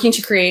like working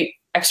to create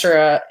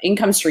extra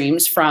income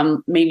streams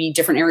from maybe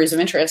different areas of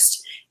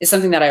interest is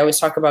something that I always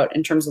talk about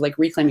in terms of like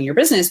reclaiming your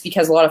business,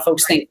 because a lot of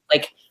folks think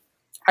like,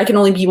 I can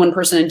only be one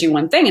person and do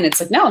one thing. And it's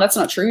like, no, that's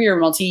not true. You're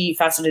a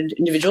multifaceted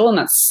individual and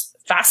that's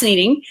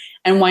fascinating.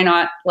 And why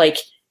not like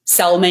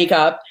sell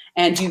makeup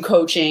and do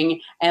coaching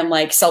and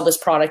like sell this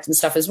product and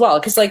stuff as well?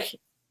 Cause like,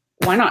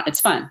 why not?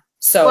 It's fun.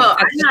 So well,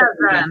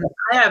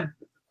 I have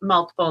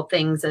multiple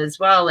things as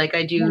well. Like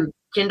I do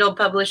Kindle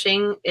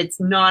publishing. It's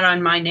not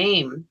on my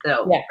name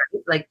though. Yeah.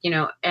 Like,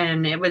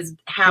 and it was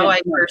how I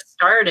first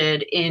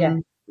started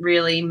in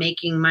really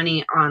making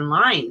money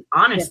online,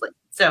 honestly. Yeah.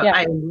 So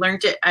I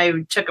learned it. I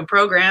took a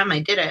program, I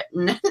did it,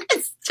 and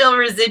it's still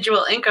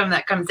residual income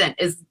that comes in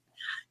is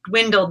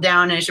dwindled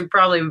down. I should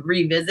probably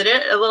revisit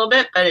it a little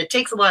bit, but it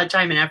takes a lot of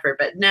time and effort.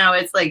 But now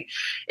it's like,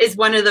 it's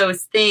one of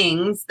those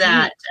things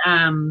that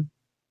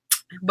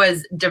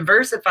was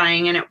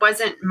diversifying, and it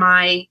wasn't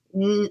my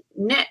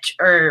niche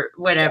or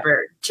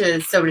whatever,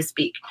 so to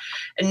speak.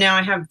 And now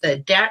I have the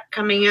deck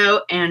coming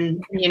out,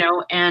 and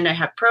and I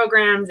have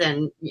programs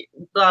and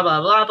blah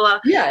blah blah blah.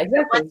 Yeah,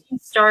 exactly. Once you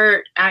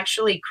start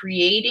actually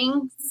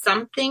creating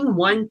something,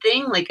 one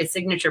thing like a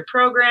signature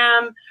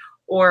program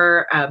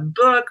or a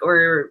book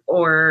or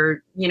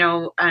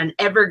an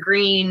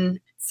evergreen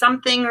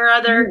something or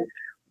other,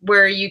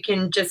 where you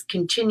can just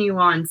continue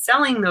on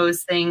selling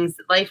those things,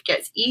 life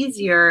gets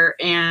easier,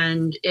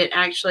 and it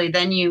actually,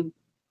 then you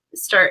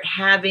start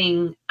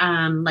having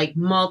like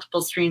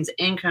multiple streams of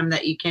income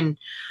that you can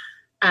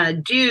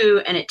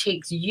do, and it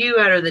takes you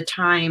out of the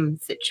time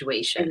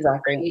situation.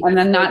 Exactly. Right? And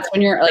then that's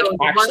when you're like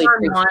actually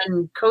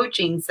one-on-one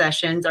coaching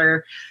sessions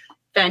are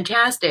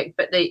fantastic,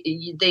 but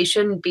they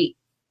shouldn't be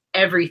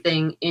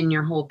everything in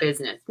your whole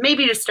business.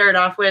 Maybe to start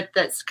off with,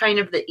 that's kind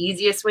of the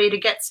easiest way to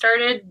get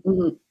started.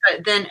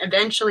 But then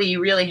eventually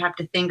you really have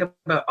to think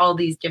about all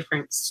these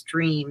different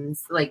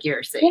streams, like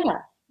you're saying. Yeah.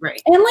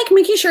 Right. And like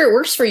making sure it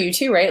works for you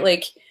too, right?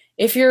 Like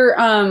if you're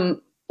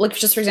like,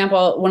 just for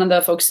example, one of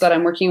the folks that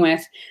I'm working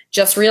with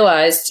just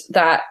realized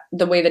that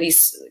the way that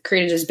he's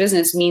created his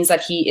business means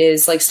that he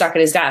is like stuck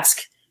at his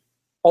desk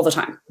all the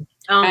time.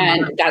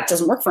 And that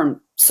doesn't work for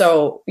him.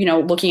 So,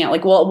 looking at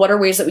like, well, what are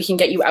ways that we can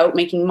get you out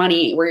making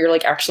money where you're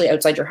like actually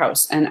outside your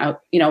house and out,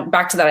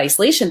 back to that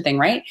isolation thing.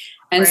 Right.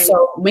 And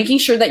so making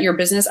sure that your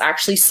business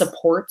actually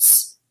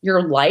supports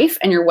your life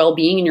and your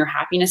well-being and your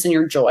happiness and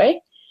your joy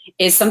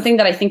is something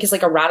that I think is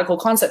like a radical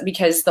concept,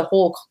 because the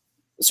whole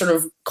sort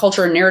of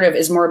culture and narrative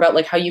is more about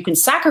like how you can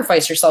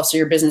sacrifice yourself so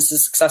your business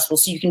is successful,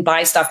 so you can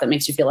buy stuff that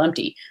makes you feel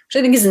empty, which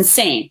I think is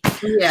insane.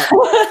 Yeah.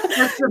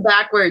 That's the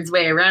backwards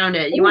way around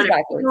it. You want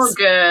to feel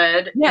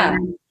good. Yeah.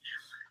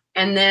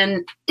 And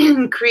then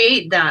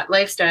create that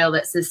lifestyle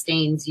that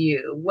sustains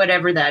you,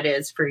 whatever that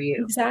is for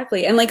you.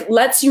 Exactly. And like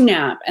lets you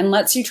nap and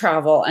lets you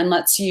travel and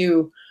lets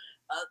you,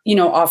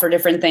 offer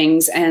different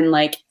things and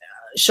like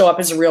show up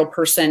as a real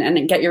person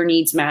and get your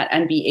needs met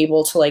and be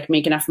able to like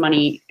make enough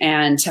money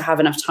and to have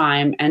enough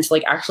time and to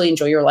like actually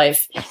enjoy your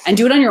life and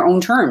do it on your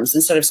own terms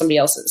instead of somebody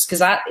else's. Cause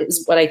that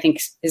is what I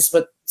think is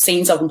what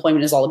sane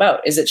self-employment is all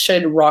about, is it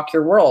should rock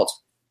your world.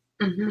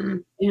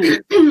 Yeah.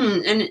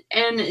 And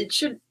it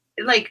should,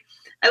 like,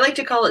 I like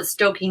to call it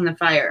stoking the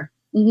fire.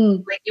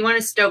 Mm-hmm. Like you want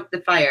to stoke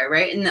the fire,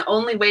 right? And the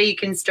only way you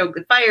can stoke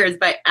the fire is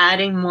by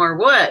adding more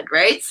wood,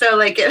 right? So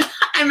like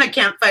I'm a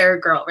campfire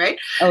girl, right?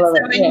 I love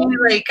So it. when Yeah.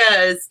 you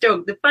like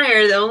stoke the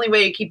fire, the only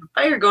way to keep a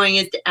fire going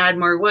is to add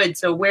more wood.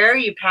 So where are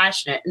you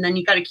passionate? And then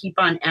you got to keep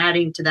on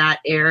adding to that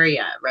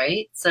area,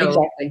 right? So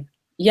Exactly.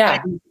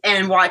 Yeah.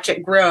 and watch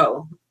it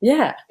grow.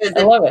 Yeah. Because I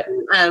if love it.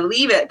 you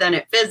leave it, then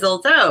it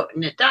fizzles out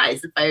and it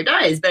dies. The fire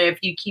dies. But if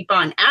you keep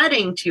on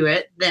adding to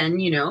it, then,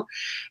 you know,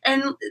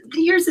 and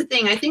here's the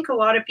thing. I think a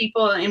lot of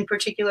people, in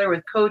particular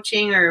with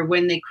coaching or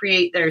when they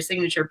create their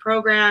signature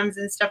programs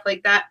and stuff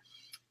like that,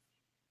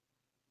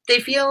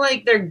 they feel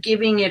like they're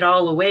giving it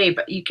all away,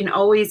 but you can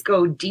always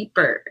go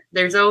deeper.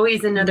 There's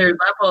always another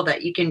level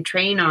that you can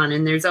train on,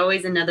 and there's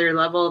always another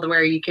level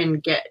where you can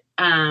get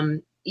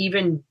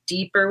even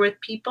deeper with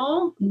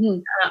people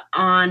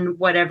on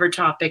whatever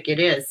topic it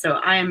is. So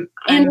I'm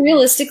and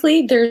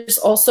realistically, there's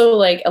also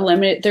like a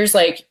limit. There's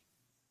like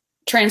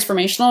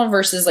transformational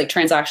versus like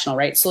transactional,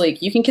 right? So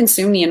like you can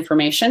consume the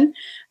information,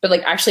 but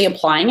like actually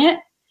applying it.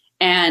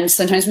 And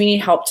sometimes we need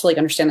help to like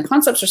understand the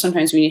concepts, or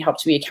sometimes we need help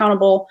to be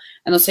accountable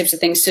and those types of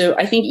things. So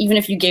I think even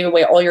if you gave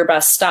away all your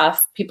best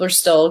stuff, people are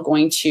still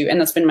going to, and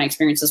that's been my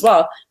experience as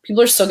well,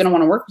 people are still going to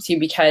want to work with you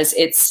because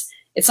it's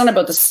not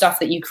about the stuff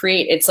that you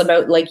create. It's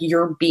about like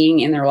your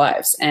being in their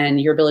lives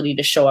and your ability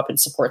to show up and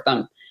support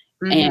them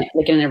and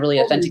like in a really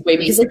authentic way.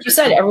 Because like you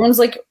said, everyone's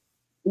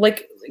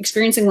like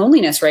experiencing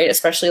loneliness, right?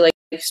 Especially like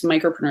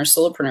micropreneurs,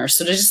 solopreneurs.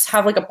 So to just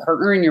have like a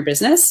partner in your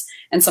business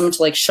and someone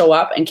to like show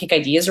up and kick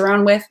ideas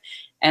around with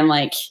and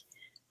like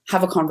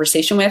have a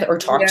conversation with or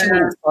talk to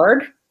when it's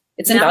hard,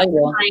 it's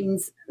invaluable.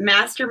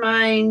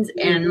 Masterminds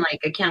and like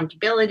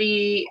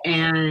accountability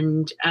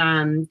and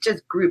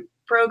just group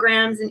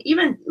programs, and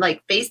even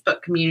like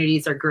Facebook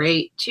communities are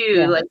great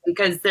too, like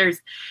because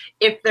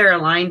if they're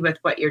aligned with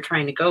what you're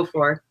trying to go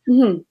for.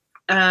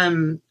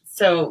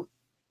 So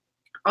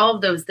all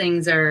of those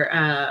things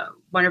are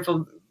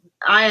wonderful.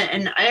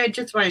 I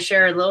just want to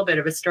share a little bit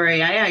of a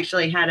story. I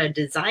actually had a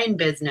design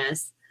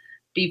business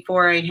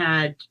before I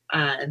had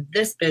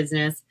this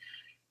business,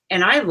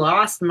 and I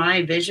lost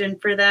my vision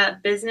for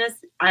that business.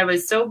 I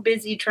was so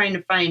busy trying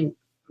to find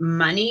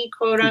money,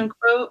 quote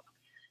unquote,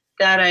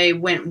 that I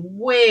went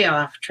way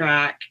off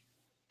track.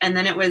 And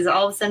then it was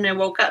all of a sudden I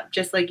woke up,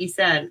 just like you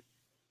said,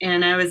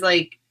 and I was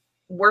like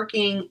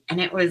working,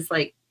 and it was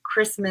like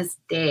Christmas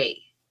Day.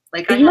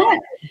 Like isn't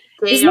that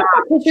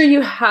the picture you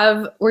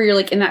have where you're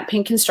like in that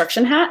pink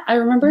construction hat? I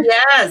remember.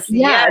 Yes.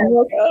 Yeah. Yes,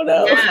 like, oh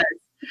no. Yes.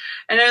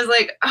 And I was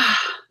like,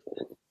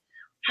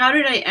 how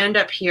did I end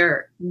up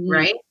here?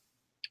 Right.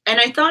 And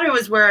I thought it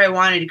was where I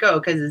wanted to go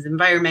because it's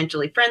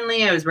environmentally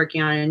friendly. I was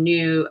working on a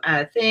new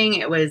thing.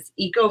 It was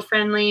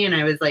eco-friendly, and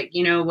I was like,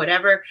 you know,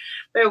 whatever.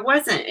 But it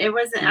wasn't.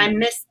 I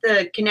missed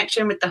the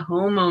connection with the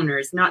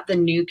homeowners, not the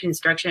new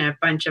construction. A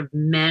bunch of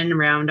men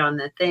around on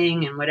the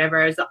thing and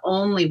whatever. I was the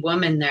only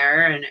woman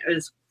there, and it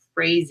was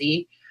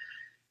crazy.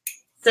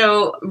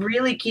 So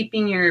really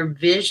keeping your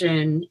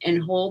vision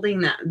and holding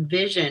that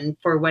vision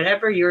for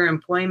whatever your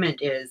employment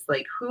is,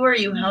 like who are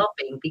you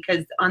helping?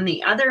 Because on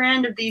the other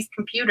end of these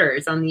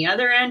computers, on the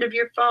other end of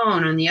your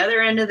phone, on the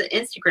other end of the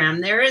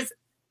Instagram, there is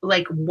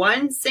like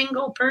one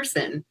single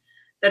person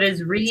that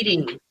is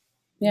reading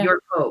your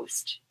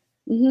post.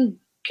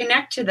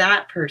 Connect to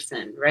that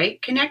person,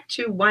 right? Connect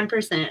to one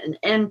person.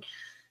 And,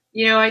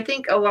 you know, I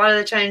think a lot of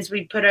the times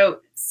we put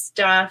out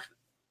stuff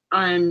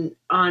on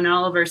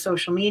all of our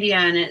social media,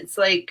 and it's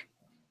like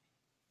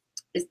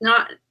it's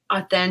not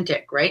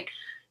authentic, right?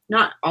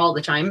 Not all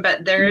the time,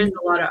 but there is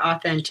a lot of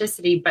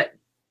authenticity, but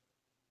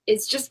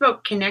it's just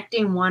about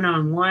connecting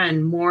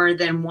one-on-one more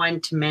than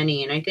one to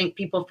many, and I think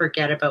people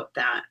forget about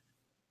that.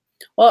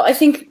 Well, I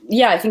think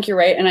you're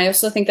right. And I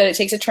also think that it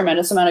takes a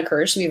tremendous amount of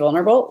courage to be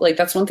vulnerable. Like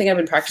that's one thing I've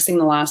been practicing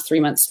the last 3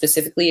 months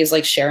specifically is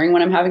like sharing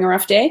when I'm having a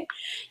rough day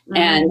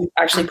and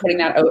actually putting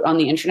that out on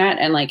the internet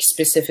and like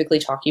specifically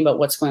talking about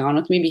what's going on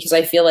with me. Because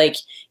I feel like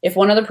if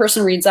one other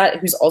person reads that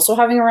who's also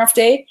having a rough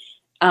day,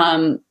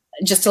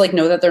 just to like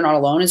know that they're not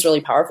alone is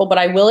really powerful. But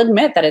I will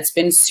admit that it's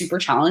been super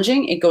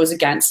challenging. It goes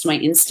against my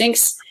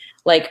instincts.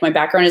 Like my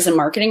background is in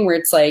marketing where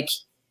it's like,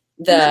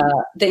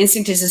 the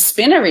instinct is to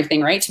spin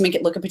everything, right? To make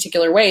it look a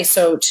particular way.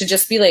 So to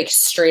just be like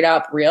straight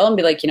up real and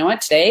be like, you know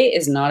what, today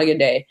is not a good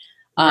day,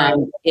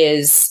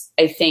 is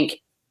I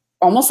think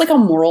almost like a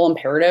moral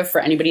imperative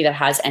for anybody that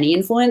has any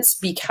influence,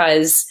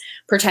 because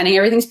pretending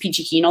everything's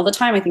peachy keen all the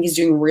time, I think is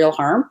doing real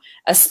harm,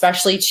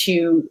 especially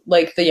to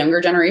like the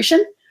younger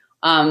generation.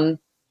 So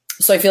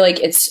I feel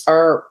like it's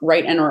our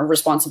right and our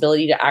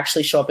responsibility to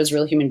actually show up as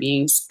real human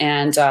beings.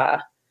 And,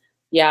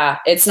 yeah,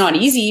 it's not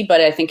easy,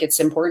 but I think it's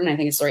important. I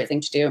think it's the right thing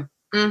to do.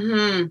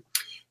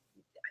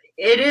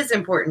 It is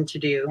important to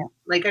do.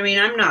 Like, I mean,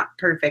 I'm not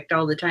perfect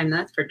all the time.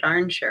 That's for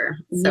darn sure.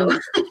 So,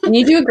 and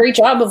you do a great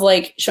job of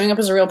like showing up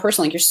as a real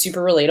person. Like you're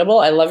super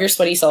relatable. I love your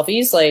sweaty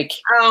selfies. Like,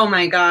 oh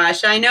my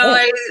gosh, I know.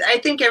 I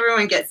think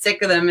everyone gets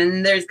sick of them,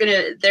 and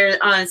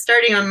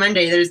starting on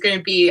Monday, there's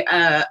gonna be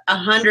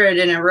 100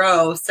 in a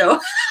row. So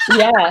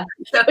yeah.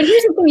 But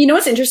here's the thing. You know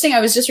what's interesting?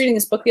 I was just reading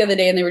this book the other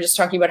day, and they were just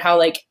talking about how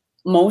like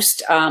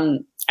most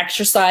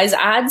exercise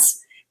ads,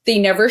 they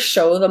never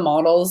show the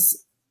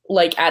models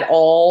like at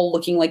all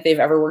looking like they've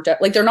ever worked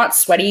out. Like they're not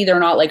sweaty. They're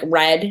not like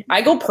red.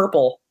 I go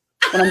purple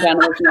when I'm done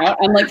working out.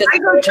 I'm like, this I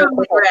go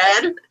totally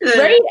red.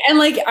 Right? And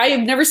like, I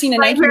have never seen a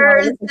my Nike hair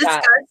model is look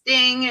like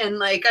disgusting, and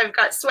like I've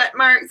got sweat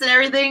marks and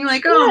everything.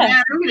 Like, oh Yeah.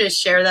 man, I'm going to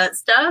share that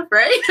stuff,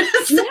 right?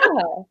 Yeah.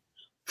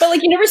 But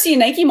like, you never see a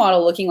Nike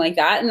model looking like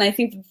that. And I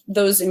think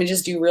those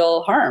images do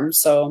real harm.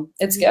 So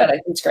it's good. I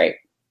think it's great.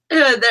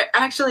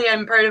 Actually,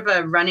 I'm part of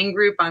a running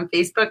group on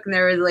Facebook, and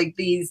there was like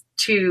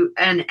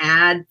an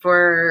ad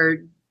for,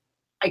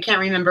 I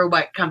can't remember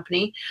what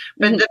company,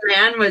 but the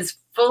man was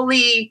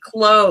fully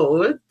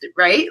clothed,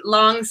 right?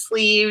 Long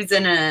sleeves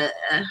and a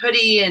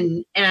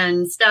hoodie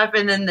and stuff.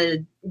 And then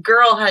the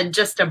girl had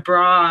just a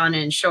bra on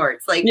and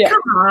shorts. Like,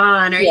 come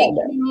on, are you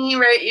kidding me?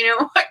 Right? You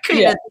know, what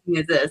kind of thing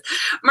is this?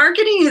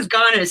 Marketing has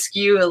gone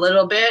askew a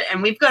little bit,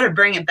 and we've got to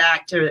bring it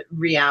back to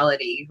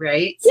reality,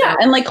 right? Yeah.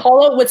 And like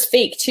call out what's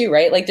fake too,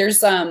 right? Like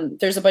there's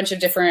a bunch of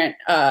different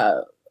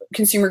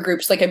consumer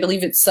groups. Like I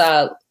believe it's,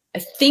 I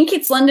think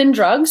it's London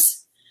Drugs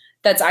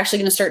that's actually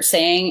going to start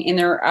saying in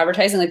their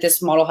advertising, like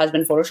this model has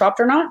been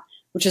photoshopped or not,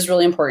 which is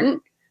really important.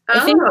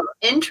 I think,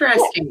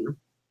 interesting.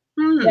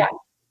 Yeah.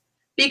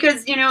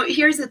 Because, you know,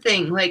 here's the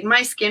thing, like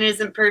my skin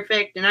isn't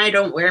perfect and I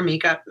don't wear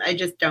makeup. I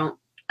just don't.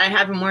 I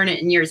haven't worn it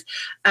in years.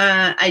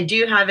 I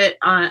do have it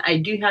on. I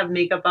do have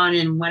makeup on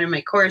in one of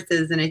my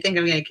courses, and I think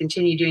I'm going to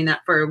continue doing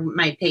that for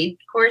my paid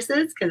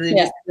courses because I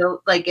just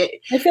feel like it.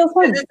 It feels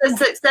fun. It's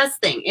a success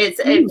thing. It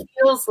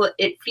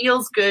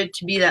feels good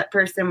to be that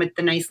person with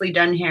the nicely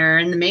done hair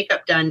and the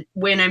makeup done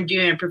when I'm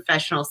doing a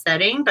professional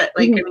setting. But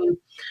like, I mean,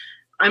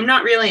 I'm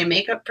not really a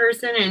makeup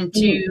person, and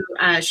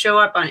to show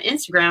up on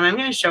Instagram, I'm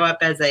going to show up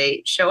as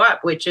I show up,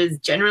 which is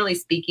generally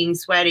speaking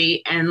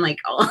sweaty and like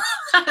all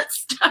that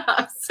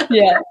stuff. So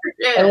yeah,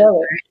 I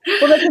love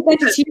it. Well, that's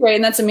authentic too, right?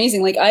 And that's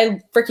amazing. Like I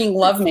freaking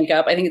love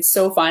makeup. I think it's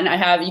so fun. I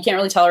have, you can't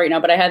really tell right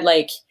now, but I had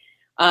like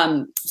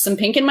some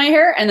pink in my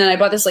hair, and then I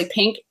bought this like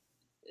pink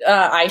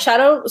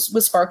eyeshadow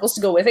with sparkles to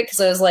go with it because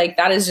I was like,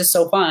 that is just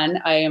so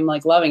fun. I am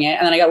like loving it.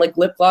 And then I got like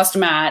lip gloss to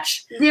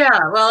match. Yeah,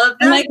 well,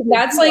 and like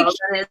that's like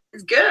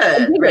it's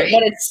good, right?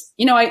 But it's,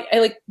 you know, I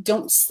like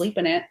don't sleep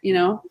in it, you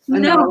know.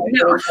 No.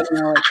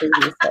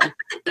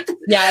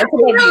 Yeah,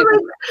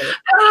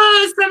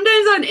 it's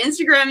sometimes on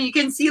Instagram you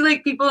can see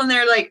like people and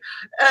they're like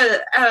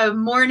a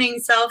morning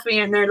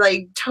selfie and they're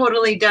like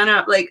totally done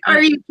up. Like,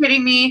 are you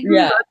kidding me? Who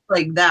looks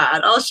like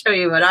that? I'll show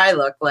you what I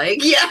look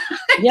like. Yeah.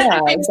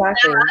 Yeah,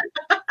 exactly.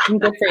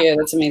 Good for you.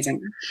 That's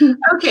amazing.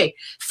 Okay.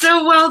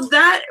 So, well,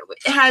 this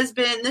has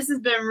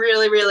been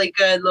really, really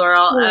good,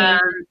 Laurel.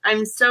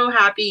 I'm so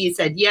happy you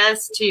said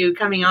yes to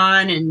coming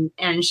on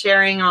and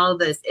sharing all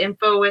this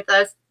info with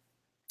us.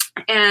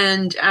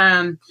 And,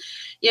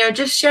 you know,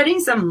 just shedding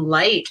some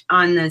light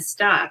on this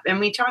stuff. And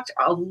we talked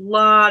a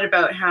lot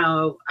about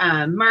how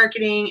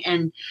marketing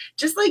and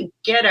just like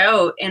get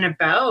out and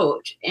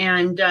about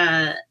and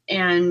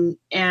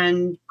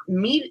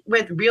meet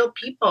with real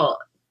people.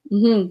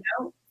 You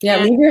know? Yeah,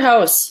 leave your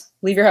house.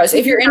 Leave your house.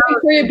 If you're in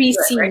Victoria,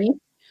 BC,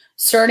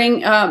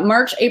 starting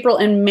March, April,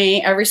 and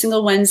May, every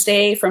single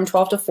Wednesday from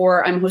 12 to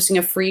 4, I'm hosting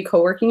a free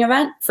co-working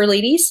event for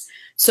ladies.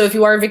 So if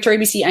you are in Victoria,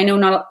 BC, I know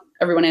not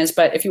everyone is,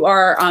 but if you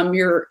are,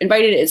 you're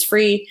invited. It's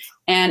free,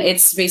 and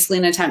it's basically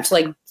an attempt to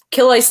like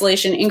kill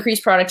isolation, increase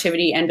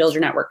productivity, and build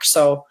your network.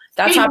 So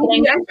that's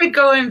happening. I should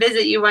go and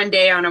visit you one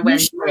day on a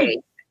Wednesday.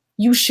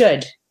 You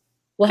should.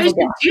 I should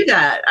do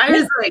that. I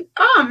was like,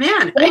 oh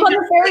man,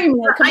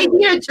 the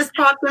idea just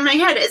popped in my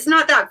head. It's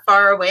not that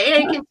far away.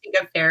 I can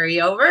take a ferry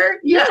over.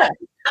 Yeah.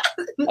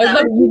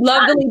 I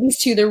love the ladies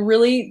too. They're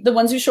really, the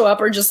ones who show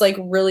up are just like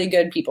really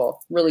good people.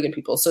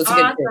 So it's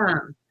awesome.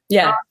 Good.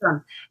 Yeah.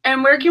 Awesome.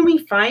 And where can we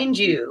find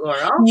you,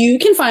 Laurel? You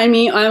can find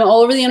me. I'm all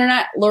over the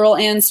internet,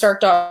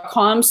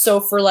 laurelandstark.com. So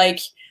for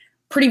like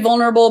pretty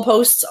vulnerable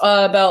posts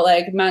about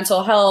like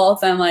mental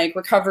health and like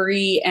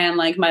recovery and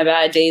like my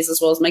bad days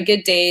as well as my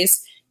good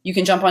days, you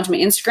can jump onto my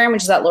Instagram,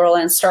 which is at Laurel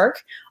and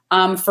Stark,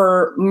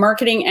 for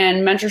marketing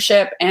and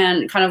mentorship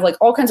and kind of like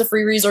all kinds of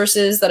free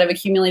resources that I've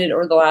accumulated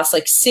over the last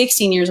like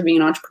 16 years of being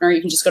an entrepreneur. You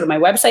can just go to my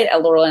website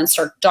at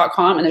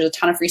laurelandstark.com, and there's a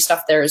ton of free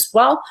stuff there as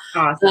well.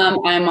 Awesome.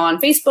 I'm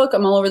on Facebook.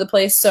 I'm all over the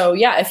place. So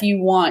yeah, if you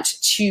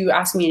want to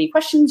ask me any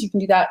questions, you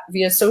can do that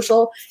via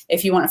social.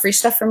 If you want free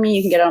stuff from me,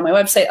 you can get it on my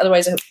website.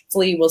 Otherwise,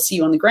 hopefully we'll see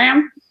you on the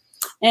gram.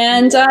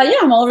 And yeah,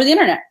 I'm all over the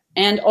internet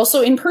and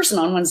also in person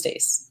on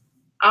Wednesdays.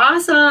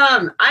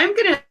 Awesome. I'm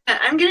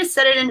gonna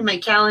set it into my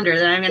calendar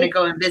that I'm gonna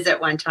go and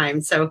visit one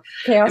time. So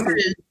okay, awesome. I'm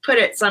gonna put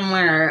it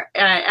somewhere.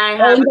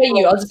 I'll invite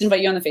you. I'll just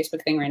invite you on the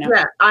Facebook thing right now.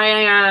 Yeah,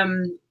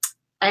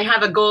 I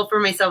have a goal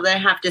for myself that I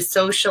have to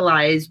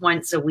socialize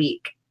once a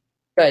week.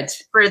 Good.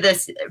 For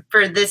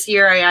this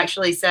year, I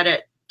actually set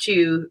it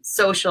to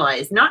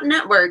socialize, not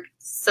network,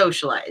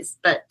 socialize.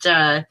 But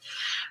so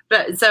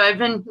I've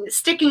been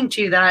sticking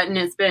to that, and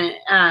it's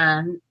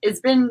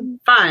been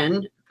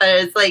fun.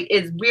 But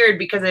it's weird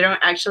because I don't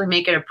actually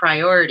make it a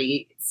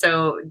priority.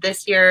 So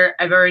this year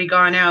I've already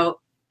gone out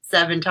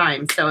 7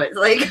 times. So it's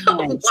like, nice. Oh,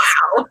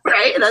 wow,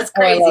 right? That's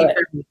crazy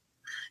for me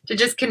to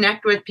just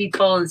connect with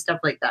people and stuff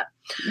like that.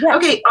 Yeah.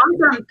 Okay,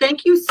 awesome.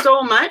 Thank you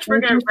so much. We're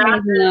going to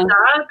wrap this Yeah.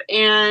 up,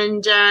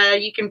 and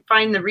you can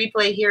find the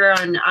replay here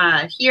on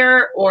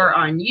or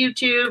on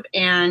YouTube,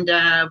 and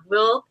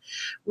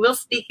we'll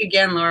speak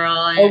again, Laurel.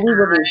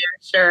 I'm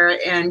sure.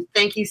 And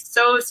thank you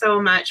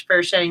so much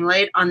for shedding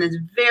light on this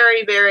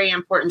very, very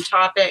important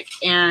topic.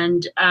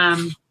 And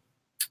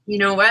you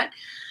know what?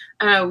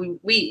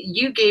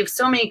 You gave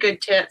so many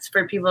good tips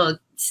for people to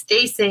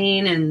stay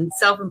sane and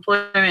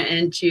self-employment,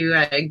 and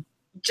to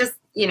just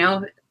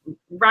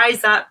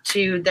rise up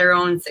to their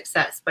own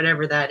success,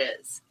 whatever that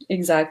is.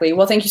 Exactly.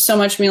 Well, thank you so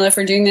much, Mila,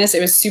 for doing this.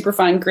 It was super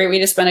fun. Great way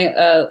to spend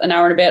an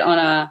hour and a bit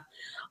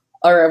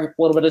or a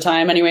little bit of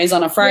time anyways,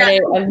 on a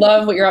Friday. Yeah. I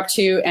love what you're up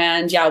to.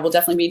 And yeah, we'll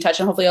definitely be in touch,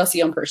 and hopefully I'll see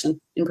you in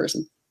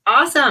person.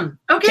 Awesome.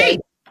 Okay.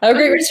 Have a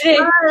great rest of your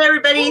day. Bye,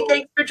 everybody.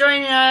 Thanks for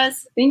joining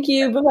us. Thank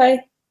you.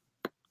 Bye-bye.